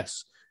face.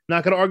 Yes.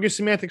 Not going to argue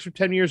semantics from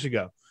 10 years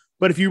ago.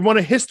 But if you want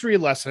a history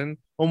lesson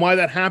on why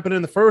that happened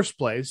in the first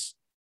place,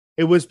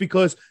 it was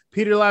because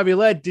Peter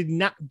Laviolette did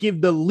not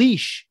give the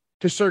leash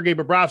to Sergei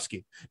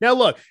Bobrovsky. Now,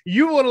 look,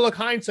 you want to look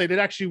hindsight. It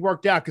actually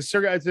worked out because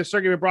Sergei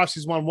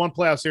Bobrovsky's won one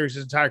playoff series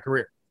his entire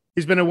career.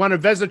 He's won a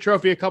Vezina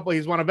Trophy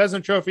He's won a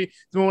Vezina Trophy.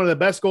 He's been one of the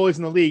best goalies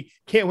in the league.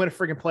 Can't win a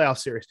freaking playoff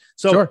series.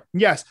 So, sure.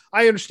 Yes,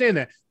 I understand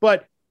that.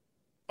 But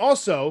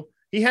also,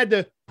 he had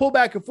to pull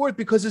back and forth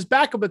because his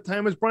backup at the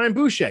time was Brian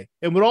Boucher.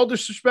 And with all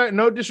disrespect,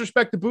 no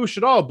disrespect to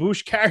Boucher at all,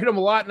 Boucher carried him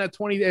a lot in the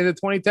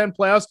 2010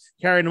 playoffs,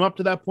 carried him up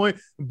to that point.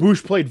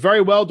 Boucher played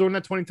very well during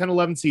that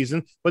 2010-11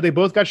 season, but they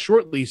both got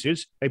short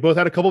leases. They both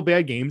had a couple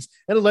bad games,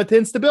 and it led to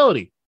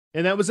instability.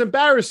 And that was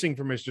embarrassing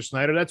for Mr.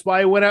 Snyder. That's why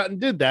he went out and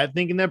did that,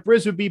 thinking that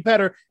Briz would be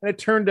better. And it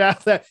turned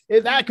out that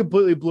that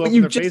completely blew up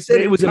in their face. You just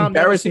said it was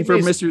embarrassing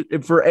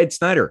for Ed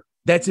Snyder.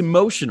 That's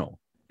emotional.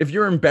 If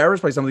you're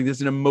embarrassed by something, that's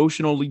an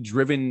emotionally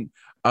driven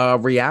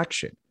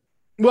reaction.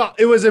 Well,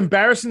 it was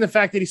embarrassing the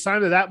fact that he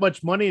signed that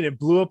much money and it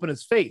blew up in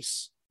his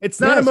face.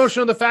 It's not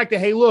emotional the fact that,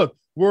 hey, look,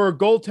 we're a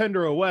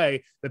goaltender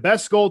away. The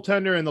best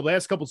goaltender in the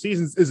last couple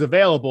seasons is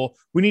available.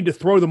 We need to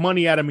throw the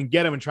money at him and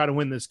get him and try to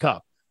win this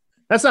cup.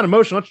 That's not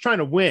emotional. That's trying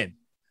to win.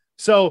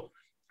 So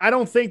I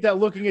don't think that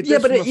looking at this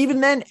but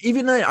even then,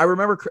 I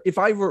remember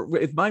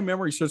if my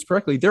memory serves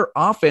correctly, their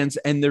offense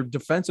and their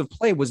defensive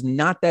play was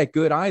not that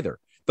good either.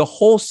 The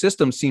whole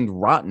system seemed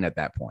rotten at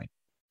that point.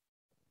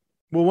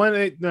 Well,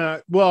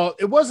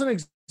 it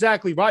wasn't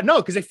exactly right. No,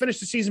 because they finished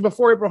the season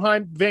before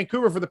behind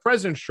Vancouver for the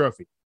President's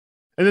Trophy,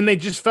 and then they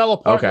just fell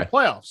apart in the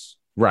playoffs.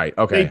 Right.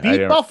 Okay. They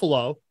beat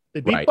Buffalo.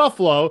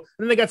 Buffalo, and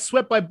then they got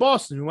swept by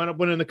Boston, who wound up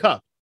winning the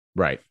cup.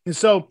 Right. And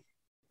so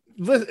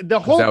the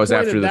whole that was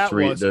point after of the that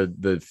three was, the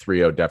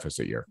 3-0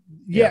 deficit year.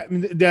 Yeah,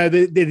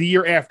 the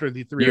year after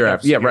the 3 year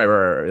after. Yeah,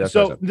 right. That's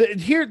so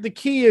the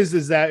key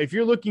is that if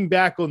you're looking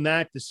back on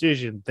that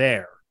decision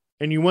there,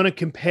 and you want to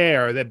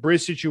compare that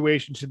Briz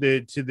situation to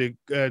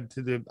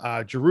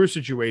the Giroux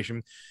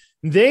situation,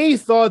 they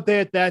thought that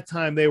at that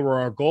time they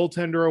were a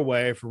goaltender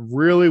away from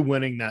really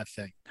winning that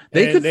thing.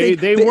 They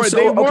weren't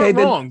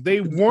wrong. They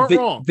weren't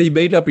wrong. They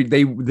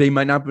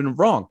might not have been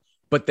wrong,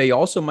 but they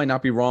also might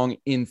not be wrong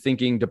in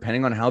thinking,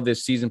 depending on how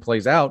this season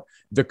plays out,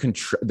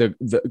 because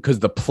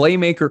the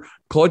playmaker,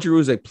 Claude Giroux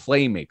is a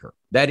playmaker.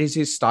 That is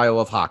his style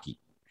of hockey.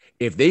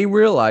 If they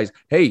realize,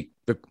 hey,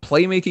 the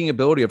playmaking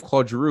ability of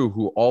Claude Giroux,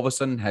 who all of a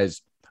sudden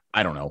has,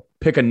 I don't know,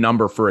 pick a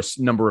number for a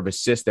number of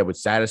assists that would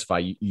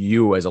satisfy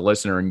you as a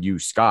listener and you,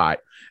 Scott,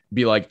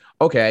 be like,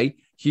 okay,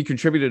 he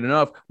contributed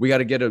enough. We got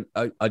to get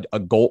a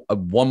goal,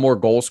 one more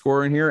goal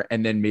scorer in here,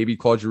 and then maybe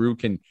Claude Giroux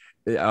can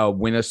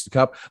win us the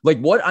cup. Like,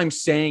 what I'm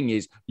saying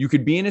is, you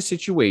could be in a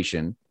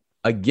situation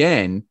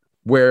again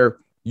where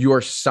you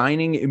are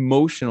signing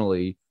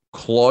emotionally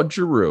Claude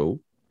Giroux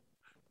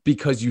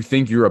because you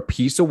think you're a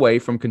piece away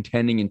from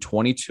contending in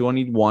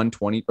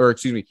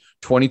 2022,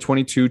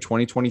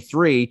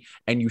 2023,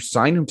 and you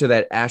sign him to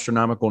that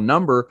astronomical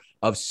number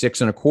of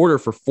 6.25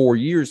 for 4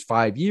 years,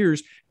 5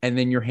 years, and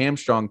then you're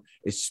hamstrung,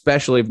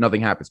 especially if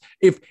nothing happens.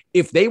 If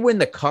they win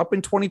the cup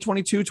in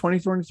 2022,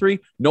 2023,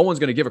 no one's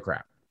going to give a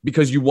crap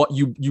because you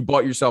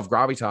bought yourself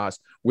gravitas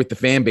with the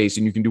fan base,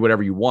 and you can do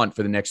whatever you want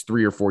for the next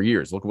 3 or 4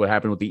 years. Look at what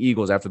happened with the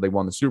Eagles after they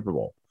won the Super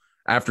Bowl.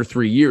 After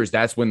 3 years,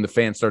 that's when the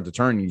fans start to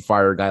turn and you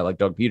fire a guy like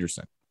Doug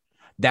Peterson.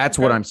 That's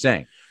what I'm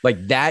saying.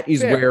 Like, that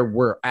is where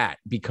we're at.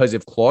 Because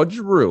if Claude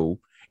Giroux,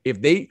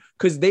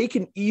 because they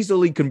can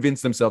easily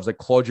convince themselves that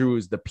Claude Giroux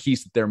is the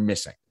piece that they're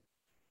missing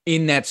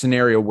in that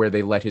scenario where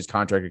they let his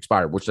contract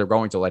expire, which they're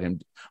going to let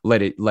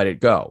it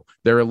go.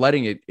 They're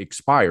letting it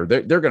expire.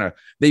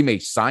 They may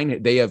sign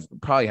it. They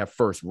probably have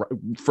first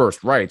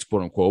rights,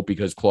 quote unquote,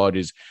 because Claude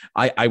is,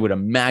 I would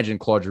imagine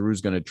Claude Giroux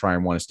is going to try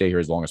and want to stay here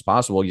as long as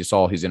possible. You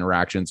saw his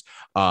interactions,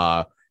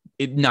 not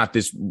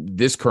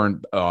this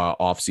current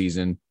off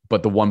season,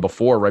 but the one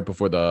before, right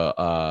before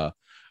the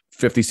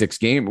 56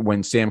 game,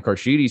 when Sam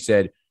Carchidi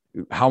said,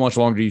 how much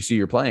longer do you see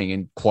you're playing?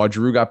 And Claude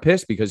Giroux got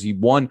pissed because he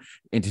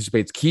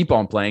anticipates keep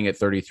on playing at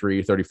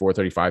 33, 34,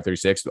 35,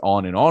 36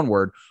 on and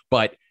onward.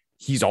 But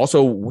he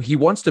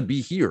wants to be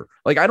here.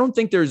 Like, I don't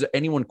think there's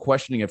anyone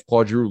questioning if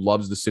Claude Giroux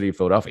loves the city of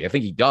Philadelphia. I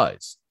think he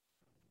does.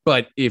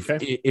 But if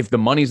the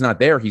money's not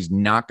there, he's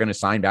not going to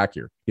sign back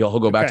here. He'll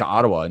go back to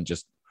Ottawa and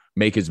just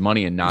make his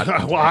money and not.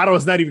 Well,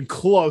 Ottawa's not even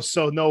close,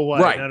 so no way.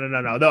 Right.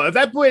 No. At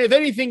that point, if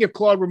anything, if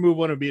Claude removed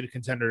one, to be a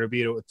contender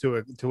to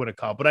win a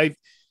cup. But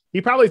he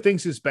probably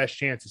thinks his best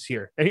chance is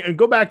here. And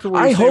go back to where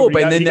I hope,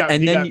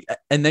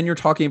 and then you're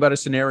talking about a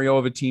scenario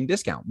of a team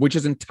discount, which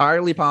is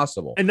entirely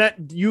possible. And that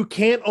you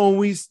can't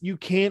always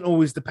depend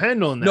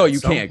on that. No,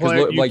 you can't,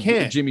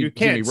 because Jimmy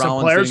Rollins,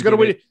 some players going to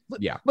win.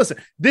 Yeah, listen,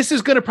 this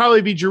is going to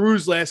probably be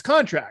Giroux's last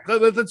contract.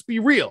 Let's be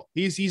real.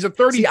 He's a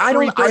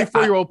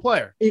 34-year-old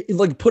player.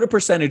 Put a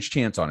percentage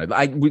chance on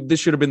it. This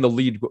should have been the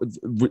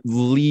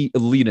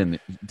lead in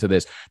to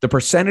this. The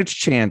percentage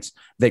chance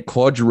that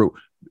Claude Giroux.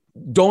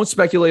 Don't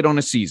speculate on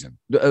a season,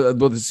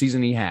 the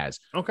season he has.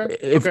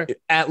 Okay.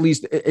 At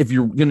least if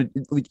you're going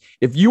to,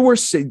 if you were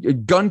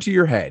gun to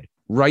your head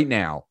right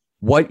now,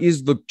 what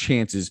is the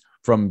chances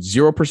from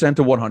 0%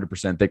 to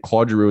 100% that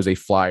Claude Giroux is a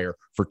flyer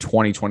for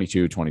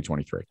 2022,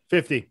 2023?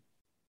 50.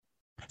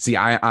 See,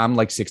 I'm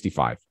like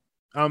 65.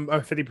 I'm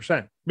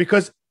 50%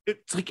 because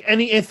it's like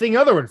anything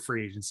other in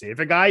free agency. If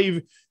a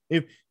guy,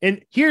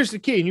 and here's the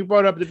key, and you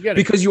brought up at the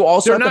beginning, because you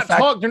also they're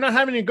not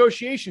having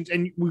negotiations,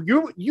 and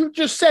you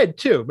just said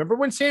too. Remember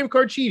when Sam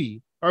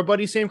Carchidi, our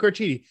buddy Sam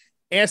Carchidi,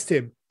 asked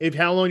him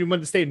how long you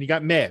wanted to stay, and he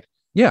got mad.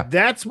 Yeah,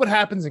 that's what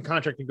happens in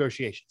contract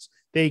negotiations.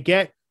 They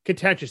get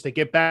contentious. They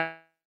get back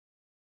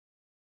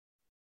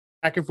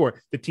and forth.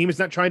 The team is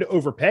not trying to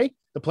overpay.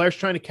 The player's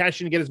trying to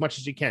cash in and get as much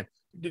as he can.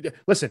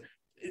 Listen,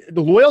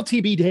 the loyalty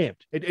be damned.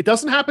 It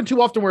doesn't happen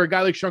too often where a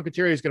guy like Sean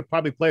Couturier is going to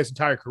probably play his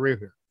entire career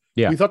here.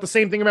 Yeah. We thought the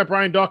same thing about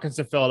Brian Dawkins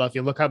in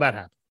Philadelphia. Look how that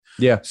happened.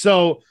 Yeah.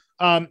 So,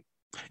 but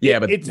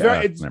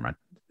never mind.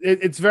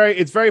 It's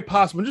very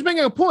possible. I'm just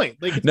making a point.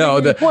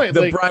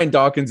 The Brian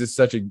Dawkins is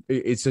such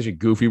a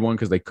goofy one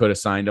because they could have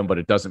signed him, but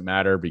it doesn't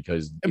matter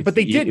because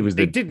they didn't. It was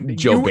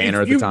Joe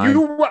Banner at the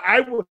time.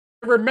 I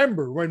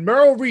remember when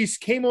Merrill Reese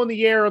came on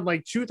the air in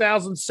like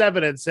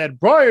 2007 and said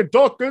Brian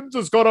Dawkins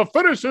is going to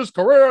finish his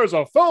career as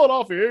a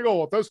Philadelphia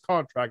Eagle with this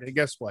contract, and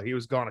guess what? He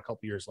was gone a couple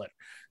years later.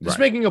 Just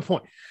making a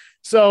point.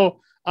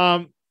 So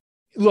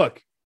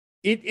Look,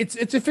 it's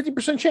a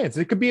 50% chance.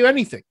 It could be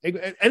anything.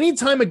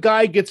 Anytime a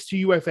guy gets to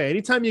UFA,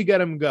 anytime you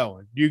get him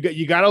going,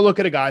 you got to look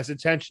at a guy's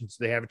intentions.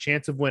 They have a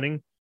chance of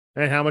winning,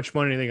 and how much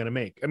money are they going to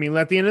make? I mean,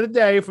 at the end of the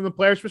day, from the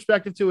player's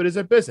perspective, too, it is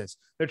a business.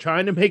 They're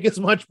trying to make as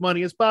much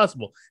money as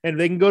possible, and if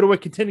they can go to a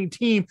contending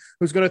team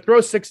who's going to throw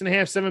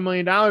 $6.5–7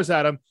 million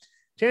at them,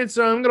 chances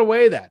are I'm going to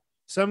weigh that.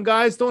 Some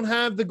guys don't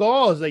have the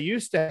gall as they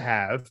used to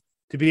have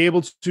to be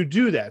able to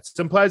do that.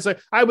 Some players,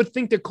 like I would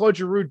think that Claude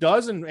Giroux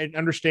does and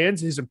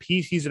understands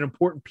he's an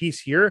important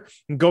piece here,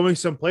 and going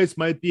someplace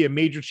might be a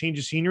major change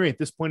of scenery at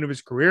this point of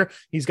his career.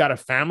 He's got a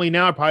family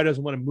now, probably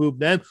doesn't want to move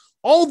them.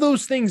 All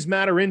those things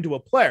matter into a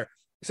player.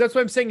 So that's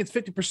why I'm saying it's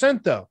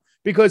 50% though,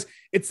 because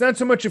it's not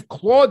so much if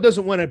Claude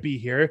doesn't want to be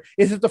here,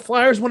 it's if the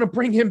Flyers want to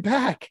bring him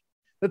back.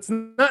 Let's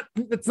not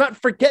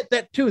forget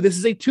that too. This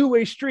is a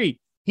two-way street.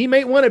 He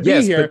may want to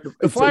be here.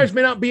 The Flyers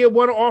may not be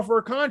able to offer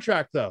a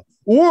contract, though,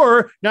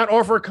 or not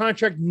offer a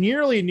contract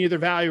nearly near the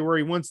value where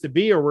he wants to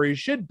be or where he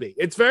should be.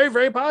 It's very,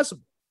 very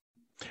possible.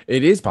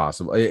 It is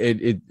possible.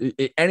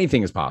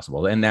 Anything is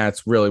possible, and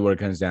that's really what it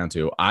comes down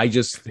to. I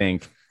just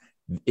think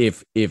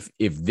if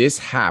this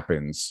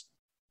happens,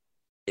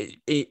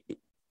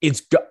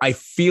 I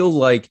feel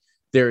like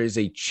there is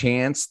a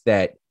chance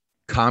that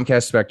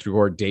Comcast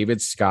Spectacor,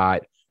 David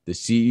Scott, the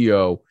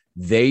CEO,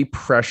 they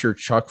pressure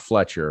Chuck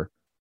Fletcher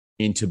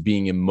into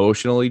being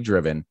emotionally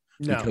driven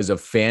because of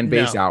fan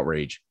base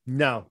outrage.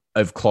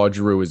 If Claude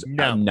Giroux is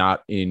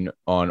not in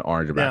on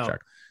Orange and Backcheck.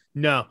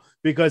 No,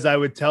 because I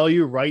would tell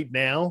you right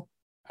now,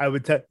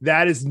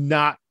 that is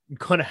not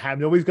going to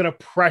happen. Nobody's going to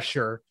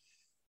pressure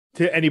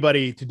to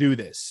anybody to do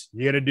this.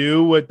 You got to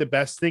do what the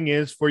best thing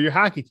is for your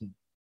hockey team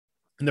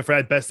and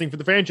the best thing for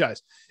the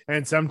franchise.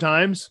 And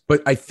sometimes,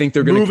 but I think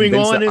they're going to moving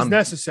on is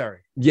necessary.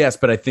 Yes,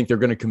 but I think they're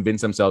going to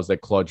convince themselves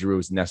that Claude Giroux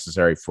is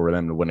necessary for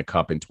them to win a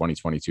cup in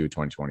 2022,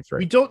 2023.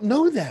 We don't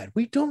know that.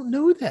 We don't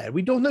know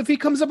if he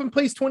comes up and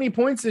plays 20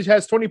 points,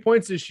 has 20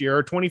 points this year,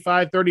 or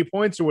 25, 30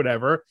 points or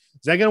whatever.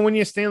 Is that going to win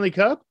you a Stanley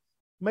Cup?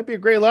 Might be a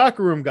great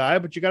locker room guy,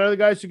 but you got other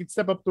guys who can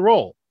step up the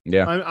role.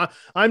 Yeah.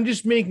 I'm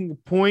just making a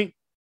point.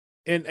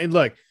 And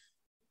look,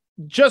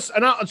 just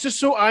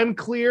so I'm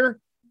clear,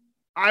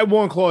 I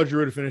want Claude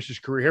Giroux to finish his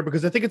career here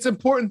because I think it's an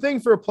important thing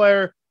for a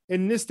player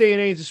in this day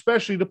and age,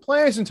 especially to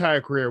play his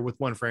entire career with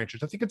one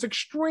franchise. I think it's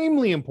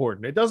extremely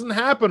important. It doesn't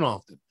happen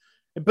often,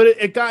 but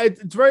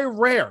it's very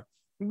rare.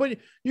 But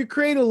you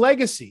create a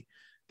legacy.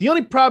 The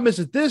only problem is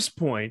at this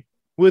point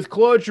with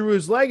Claude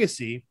Giroux's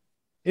legacy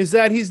is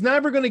that he's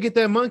never going to get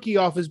that monkey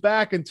off his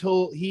back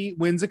until he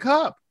wins a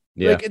cup.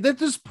 Yeah. Like at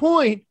this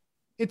point,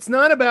 it's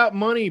not about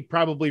money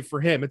probably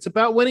for him. It's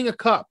about winning a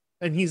cup.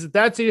 And he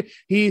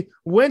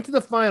went to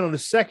the final in the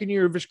second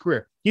year of his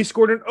career. He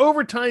scored an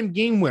overtime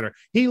game winner.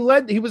 He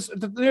was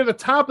near the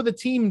top of the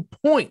team in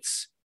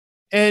points,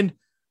 and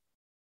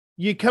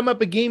you come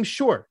up a game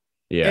short.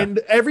 Yeah. And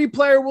every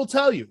player will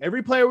tell you,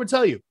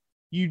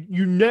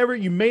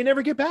 you may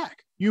never get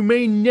back. You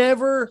may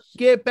never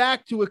get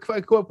back to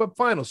a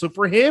final. So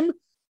for him,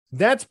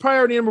 that's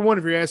priority number one,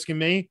 if you're asking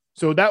me.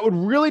 So that would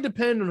really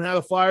depend on how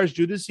the Flyers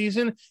do this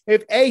season.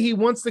 If he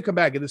wants to come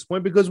back at this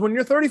point, because when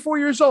you're 34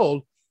 years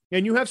old,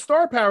 and you have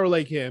star power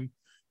like him,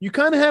 you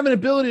kind of have an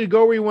ability to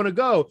go where you want to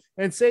go.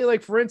 And say,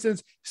 like, for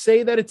instance,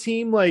 say that a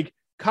team like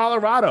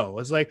Colorado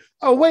is like,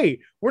 oh,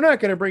 wait, we're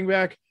not going to bring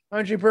back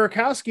Andrei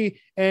Burakovsky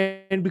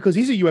and because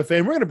he's a UFA,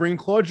 and we're going to bring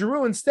Claude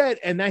Giroux instead.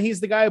 And that he's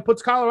the guy who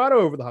puts Colorado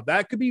over the hump.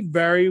 That could be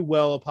very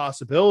well a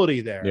possibility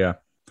there. Yeah.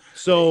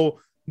 So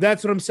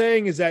that's what I'm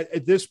saying is that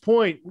at this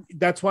point,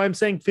 that's why I'm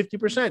saying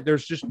 50%.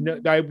 There's just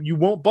you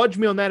won't budge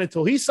me on that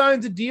until he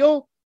signs a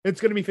deal.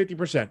 It's going to be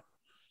 50%.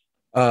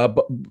 But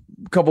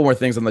a couple more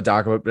things on the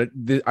document, but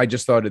I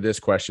just thought of this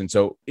question.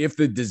 So if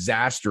the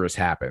disastrous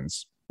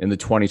happens in the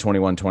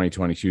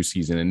 2021-2022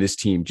 season, and this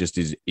team just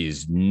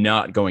is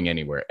not going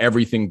anywhere,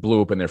 everything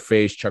blew up in their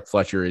face. Chuck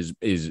Fletcher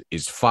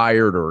is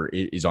fired or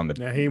is on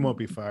the he won't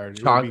be fired.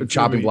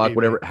 Chopping block,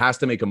 whatever, has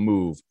to make a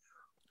move.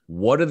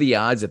 What are the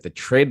odds at the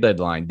trade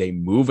deadline they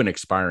move an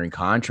expiring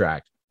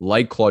contract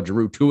like Claude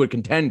Giroux to a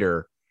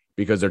contender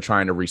because they're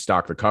trying to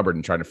restock the cupboard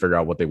and trying to figure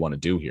out what they want to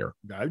do here?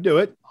 I'd do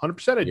it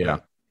 100%. I'd do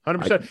it.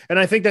 100%. And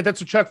I think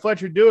that's what Chuck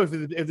Fletcher do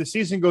if the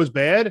season goes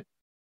bad.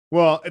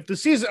 Well, if the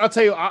season, I'll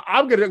tell you,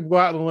 I'm going to go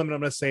out on a limb and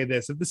I'm going to say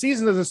this. If the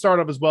season doesn't start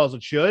up as well as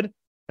it should,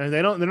 and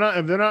they're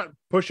not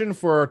pushing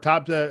for a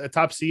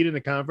top seed in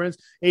the conference,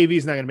 AV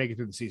is not going to make it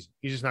through the season.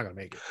 He's just not going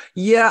to make it.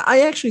 Yeah,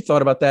 I actually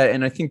thought about that,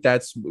 and I think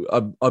that's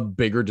a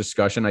bigger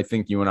discussion I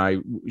think you and I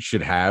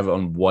should have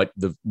on what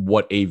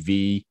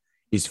AV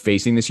is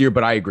facing this year,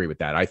 but I agree with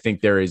that. I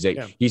think there is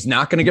he's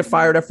not going to get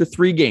fired after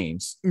 3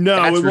 games.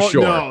 No, that's for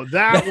sure. No,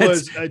 that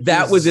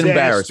was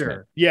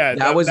embarrassment. Yeah,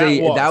 that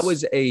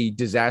was a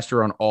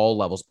disaster on all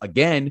levels.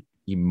 Again,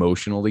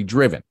 emotionally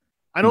driven.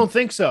 I don't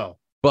think so.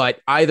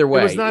 But either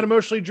way, it was not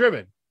emotionally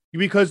driven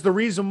because the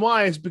reason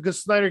why is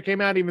because Snyder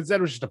came out and even said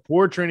it was just a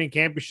poor training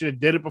camp. You should have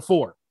did it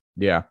before.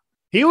 Yeah.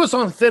 He was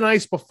on thin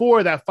ice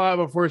before that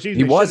 504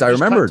 season. He was. I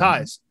remember.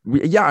 Ties.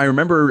 I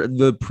remember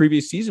the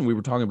previous season. We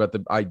were talking about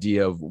the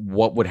idea of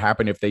what would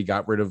happen if they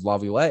got rid of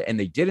Laviolette, and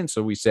they didn't.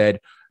 So we said,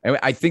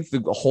 I think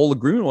the whole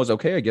agreement was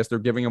okay. I guess they're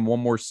giving him one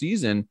more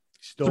season.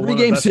 Still 3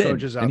 games in,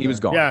 and he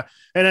was gone. Yeah,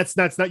 and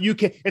that's not you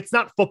can't. It's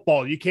not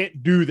football. You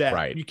can't do that.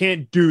 Right. You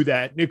can't do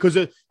that because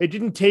it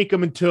didn't take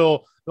them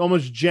until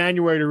almost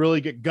January to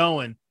really get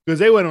going because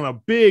they went on a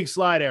big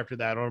slide after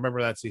that. I don't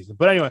remember that season,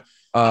 but anyway,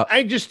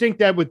 I just think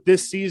that with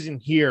this season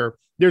here,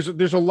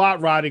 there's a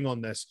lot riding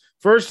on this.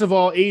 First of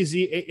all, AZ,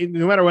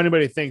 no matter what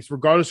anybody thinks,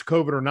 regardless of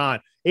COVID or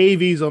not,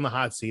 AV's on the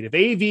hot seat. If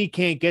AV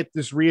can't get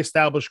this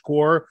reestablished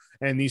core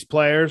and these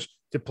players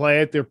to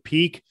play at their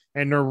peak,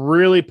 and they're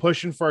really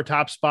pushing for a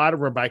top spot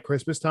or by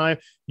Christmas time,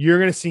 you're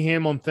going to see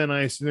him on thin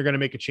ice and they're going to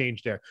make a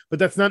change there. But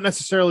that's not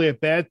necessarily a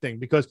bad thing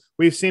because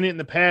we've seen it in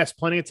the past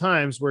plenty of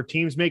times where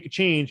teams make a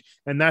change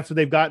and that's what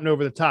they've gotten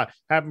over the top.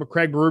 Happened with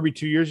Craig Berube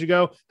 2 years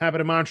ago,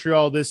 happened in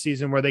Montreal this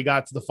season where they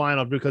got to the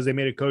final because they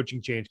made a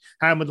coaching change.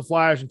 Happened with the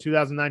Flyers in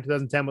 2009,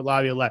 2010 with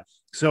Laviolette.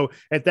 So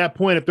at that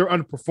point, if they're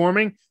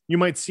underperforming, you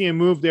might see a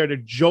move there to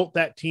jolt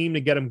that team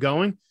to get them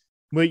going.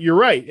 But you're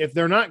right. If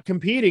they're not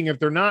competing, if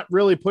they're not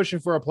really pushing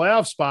for a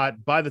playoff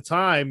spot by the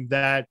time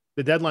that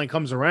the deadline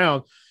comes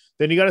around,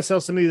 then you got to sell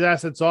some of these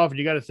assets off and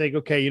you got to think,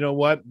 okay, you know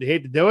what? They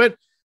hate to do it,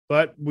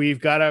 but we've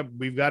got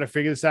to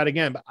figure this out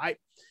again. But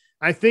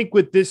I think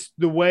with this,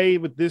 the way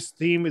with this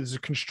team is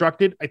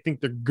constructed, I think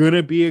they're going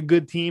to be a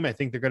good team. I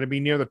think they're going to be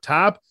near the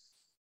top.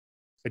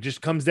 It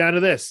just comes down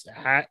to this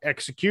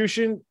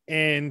execution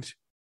and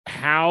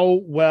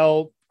how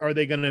well are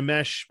they going to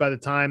mesh by the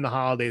time the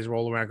holidays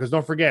roll around? Because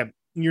don't forget,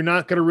 you're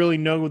not going to really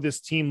know what this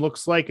team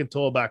looks like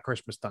until about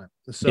Christmas time.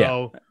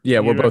 So yeah,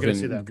 we're both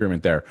in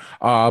agreement there.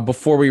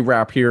 Before we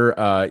wrap here,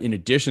 in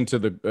addition to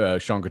the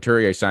Sean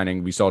Couturier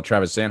signing, we saw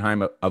Travis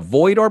Sanheim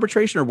avoid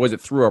arbitration, or was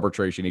it through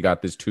arbitration? He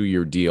got this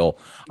 2-year deal.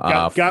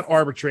 Got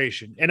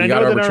arbitration. And I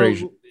know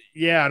that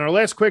on our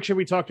last quick show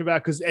we talked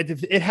about, because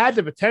it had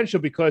the potential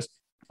because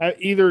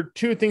either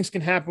two things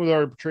can happen with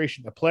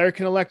arbitration. A player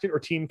can elect it or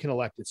team can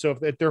elect it. So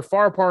if they're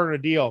far apart in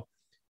a deal,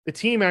 the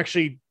team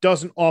actually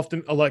doesn't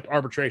often elect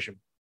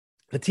arbitration.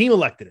 The team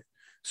elected it.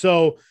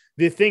 So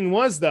the thing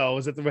was, though,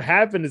 is that what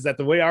happened is that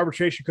the way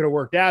arbitration could have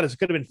worked out is it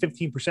could have been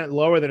 15%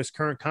 lower than his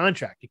current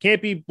contract. It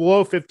can't be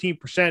below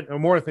 15% or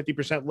more than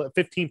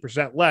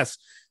 15% less,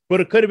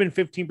 but it could have been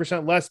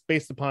 15% less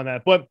based upon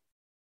that. But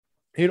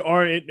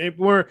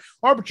where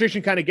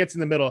arbitration kind of gets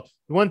in the middle.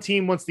 One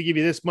team wants to give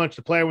you this much,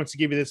 the player wants to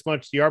give you this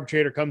much, the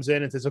arbitrator comes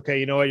in and says, okay,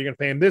 you know what, you're going to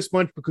pay him this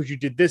much because you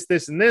did this,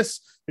 this, and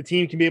this. The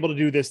team can be able to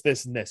do this,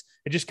 this, and this.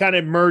 It just kind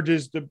of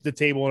merges the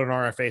table in an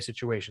RFA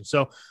situation.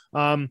 So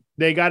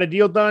they got a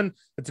deal done.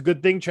 It's a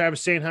good thing.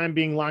 Travis Sanheim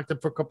being locked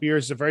up for a couple of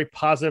years is a very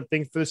positive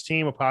thing for this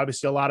team. We'll probably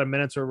see a lot of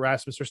minutes with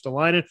Rasmus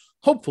Ristolainen,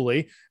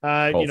 hopefully.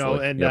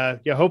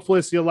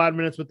 Hopefully see a lot of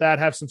minutes with that,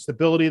 have some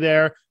stability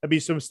there. That'd be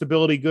some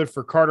stability good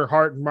for Carter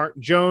Hart and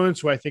Martin Jones,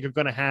 who I think are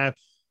going to have,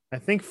 I'm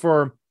just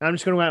going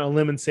to go out on a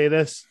limb and say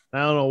this. I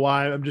don't know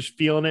why. I'm just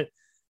feeling it.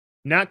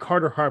 Not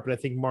Carter Hart, but I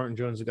think Martin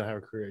Jones is going to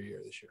have a career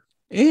year this year.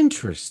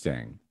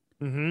 Interesting.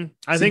 Mm-hmm.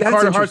 I think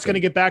Carter Hart's going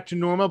to get back to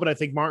normal, but I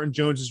think Martin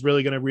Jones is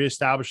really going to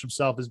reestablish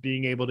himself as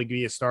being able to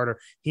be a starter.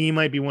 He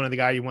might be one of the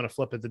guys you want to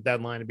flip at the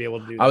deadline and be able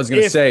to do that. I was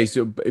going to say,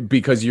 so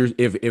because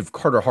if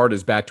Carter Hart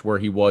is back to where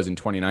he was in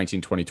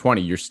 2019,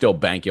 2020, you're still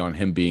banking on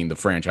him being the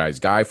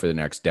franchise guy for the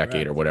next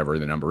decade or whatever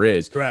the number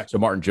is. Correct. So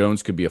Martin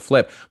Jones could be a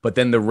flip, but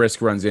then the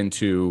risk runs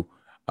into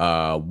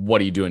what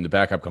do you do in the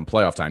backup come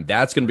playoff time?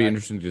 That's going to be an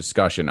interesting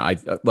discussion.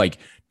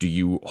 Do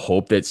you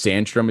hope that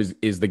Sandstrom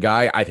is the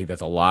guy? I think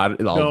that's a lot.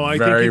 No, I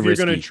think if you're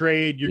going to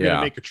trade, you're going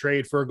to make a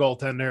trade for a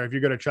goaltender if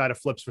you're going to try to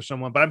flips for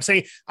someone. But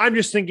I'm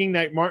just thinking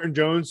that Martin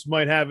Jones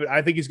might have,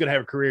 I think he's going to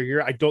have a career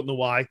here. I don't know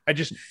why. I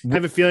just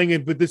have a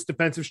feeling with this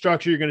defensive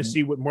structure, you're going to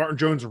see what Martin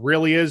Jones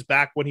really is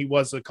back when he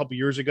was a couple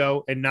years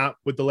ago and not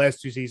with the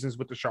last 2 seasons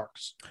with the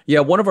Sharks.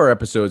 Yeah, one of our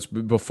episodes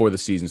before the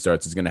season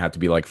starts is going to have to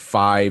be like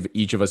 5.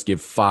 Each of us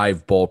give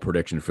 5 bold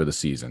predictions for the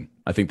season.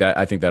 I think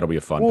that'll be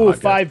a fun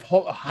podcast. 5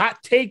 hot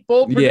take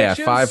bold predictions?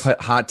 Yeah, 5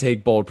 hot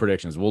take bold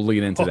predictions. We'll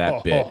lead into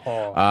that bit.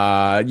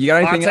 You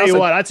got anything else?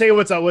 I'll tell you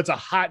what's a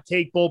hot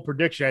take bold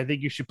prediction. I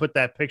think you should put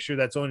that picture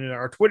that's on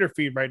our Twitter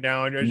feed right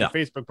now on your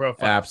Facebook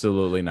profile.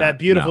 Absolutely not. That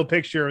beautiful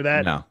picture,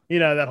 that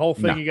that whole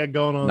thing you got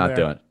going on not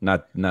there.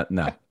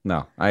 Doing.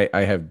 No.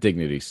 I have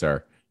dignity,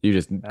 sir. You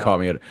just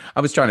caught me.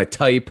 I was trying to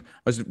type.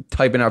 I was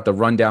typing out the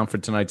rundown for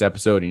tonight's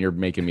episode, and you're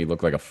making me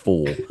look like a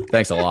fool.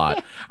 Thanks a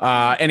lot.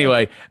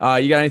 Anyway,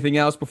 you got anything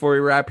else before we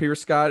wrap here,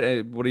 Scott?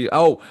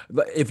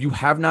 If you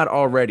have not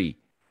already,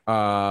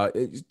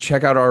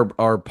 check out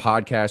our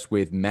podcast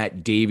with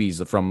Matt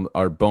Davies from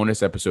our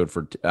bonus episode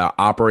for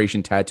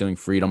Operation Tattooing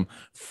Freedom.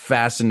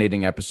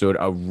 Fascinating episode,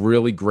 a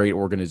really great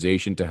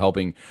organization to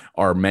helping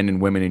our men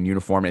and women in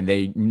uniform. And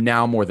they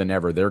now more than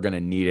ever, they're going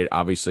to need it,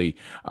 obviously,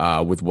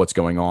 with what's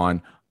going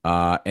on.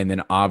 And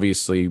then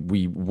obviously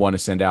we want to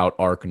send out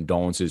our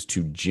condolences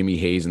to Jimmy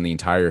Hayes and the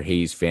entire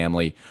Hayes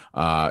family.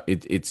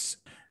 It's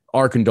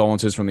our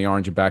condolences from the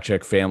Orange and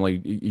Backcheck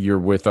family. You're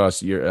with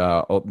us. You're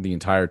the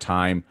entire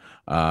time.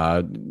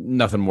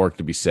 Nothing more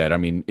to be said. I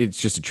mean, it's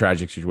just a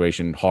tragic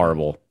situation.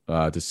 Horrible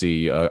to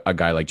see a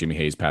guy like Jimmy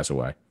Hayes pass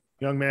away.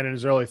 Young man in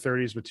his early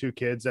 30s with 2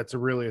 kids. That's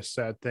really a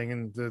sad thing.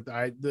 And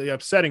the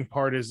upsetting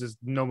part is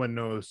no one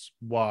knows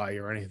why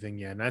or anything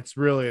yet. And that's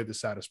really the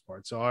saddest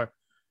part. So,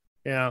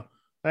 and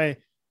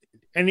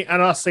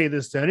I'll say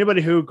this to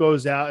anybody who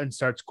goes out and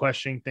starts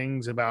questioning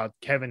things about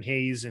Kevin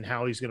Hayes and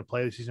how he's going to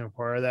play the season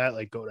part of that,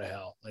 like, go to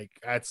hell. Like,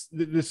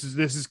 this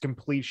is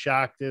complete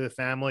shock to the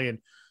family. And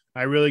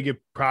I really give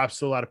props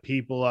to a lot of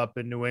people up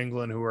in New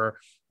England who are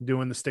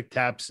doing the stick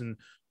taps and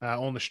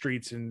on the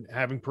streets and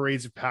having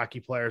parades of hockey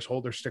players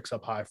hold their sticks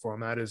up high for them.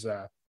 That is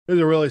a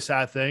really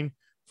sad thing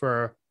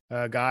for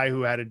a guy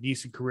who had a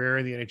decent career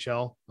in the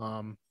NHL.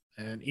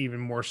 And even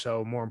more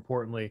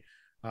importantly,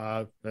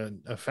 a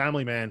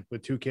family man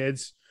with 2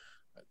 kids.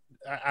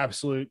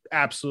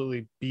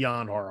 Absolutely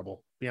beyond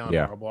horrible.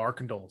 Horrible. Our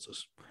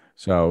condolences.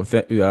 So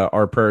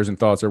our prayers and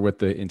thoughts are with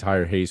the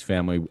entire Hayes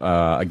family.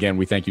 Again,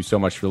 we thank you so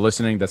much for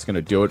listening. That's going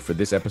to do it for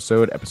this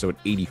episode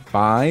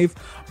 85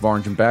 of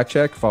Orange and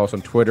Backcheck. Follow us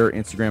on Twitter,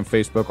 Instagram,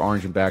 Facebook,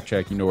 Orange and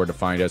Backcheck. You know where to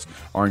find us,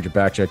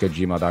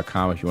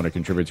 orangeandbackcheck@gmail.com. If you want to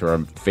contribute to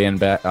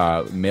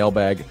our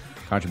mailbag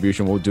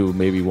contribution, we'll do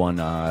maybe one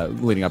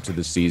leading up to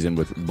this season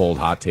with bold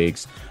hot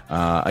takes.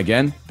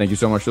 Again, thank you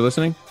so much for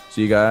listening.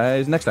 See you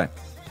guys next time.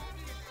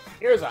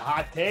 Here's a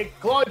hot take.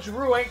 Claude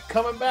Giroux ain't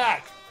coming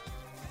back.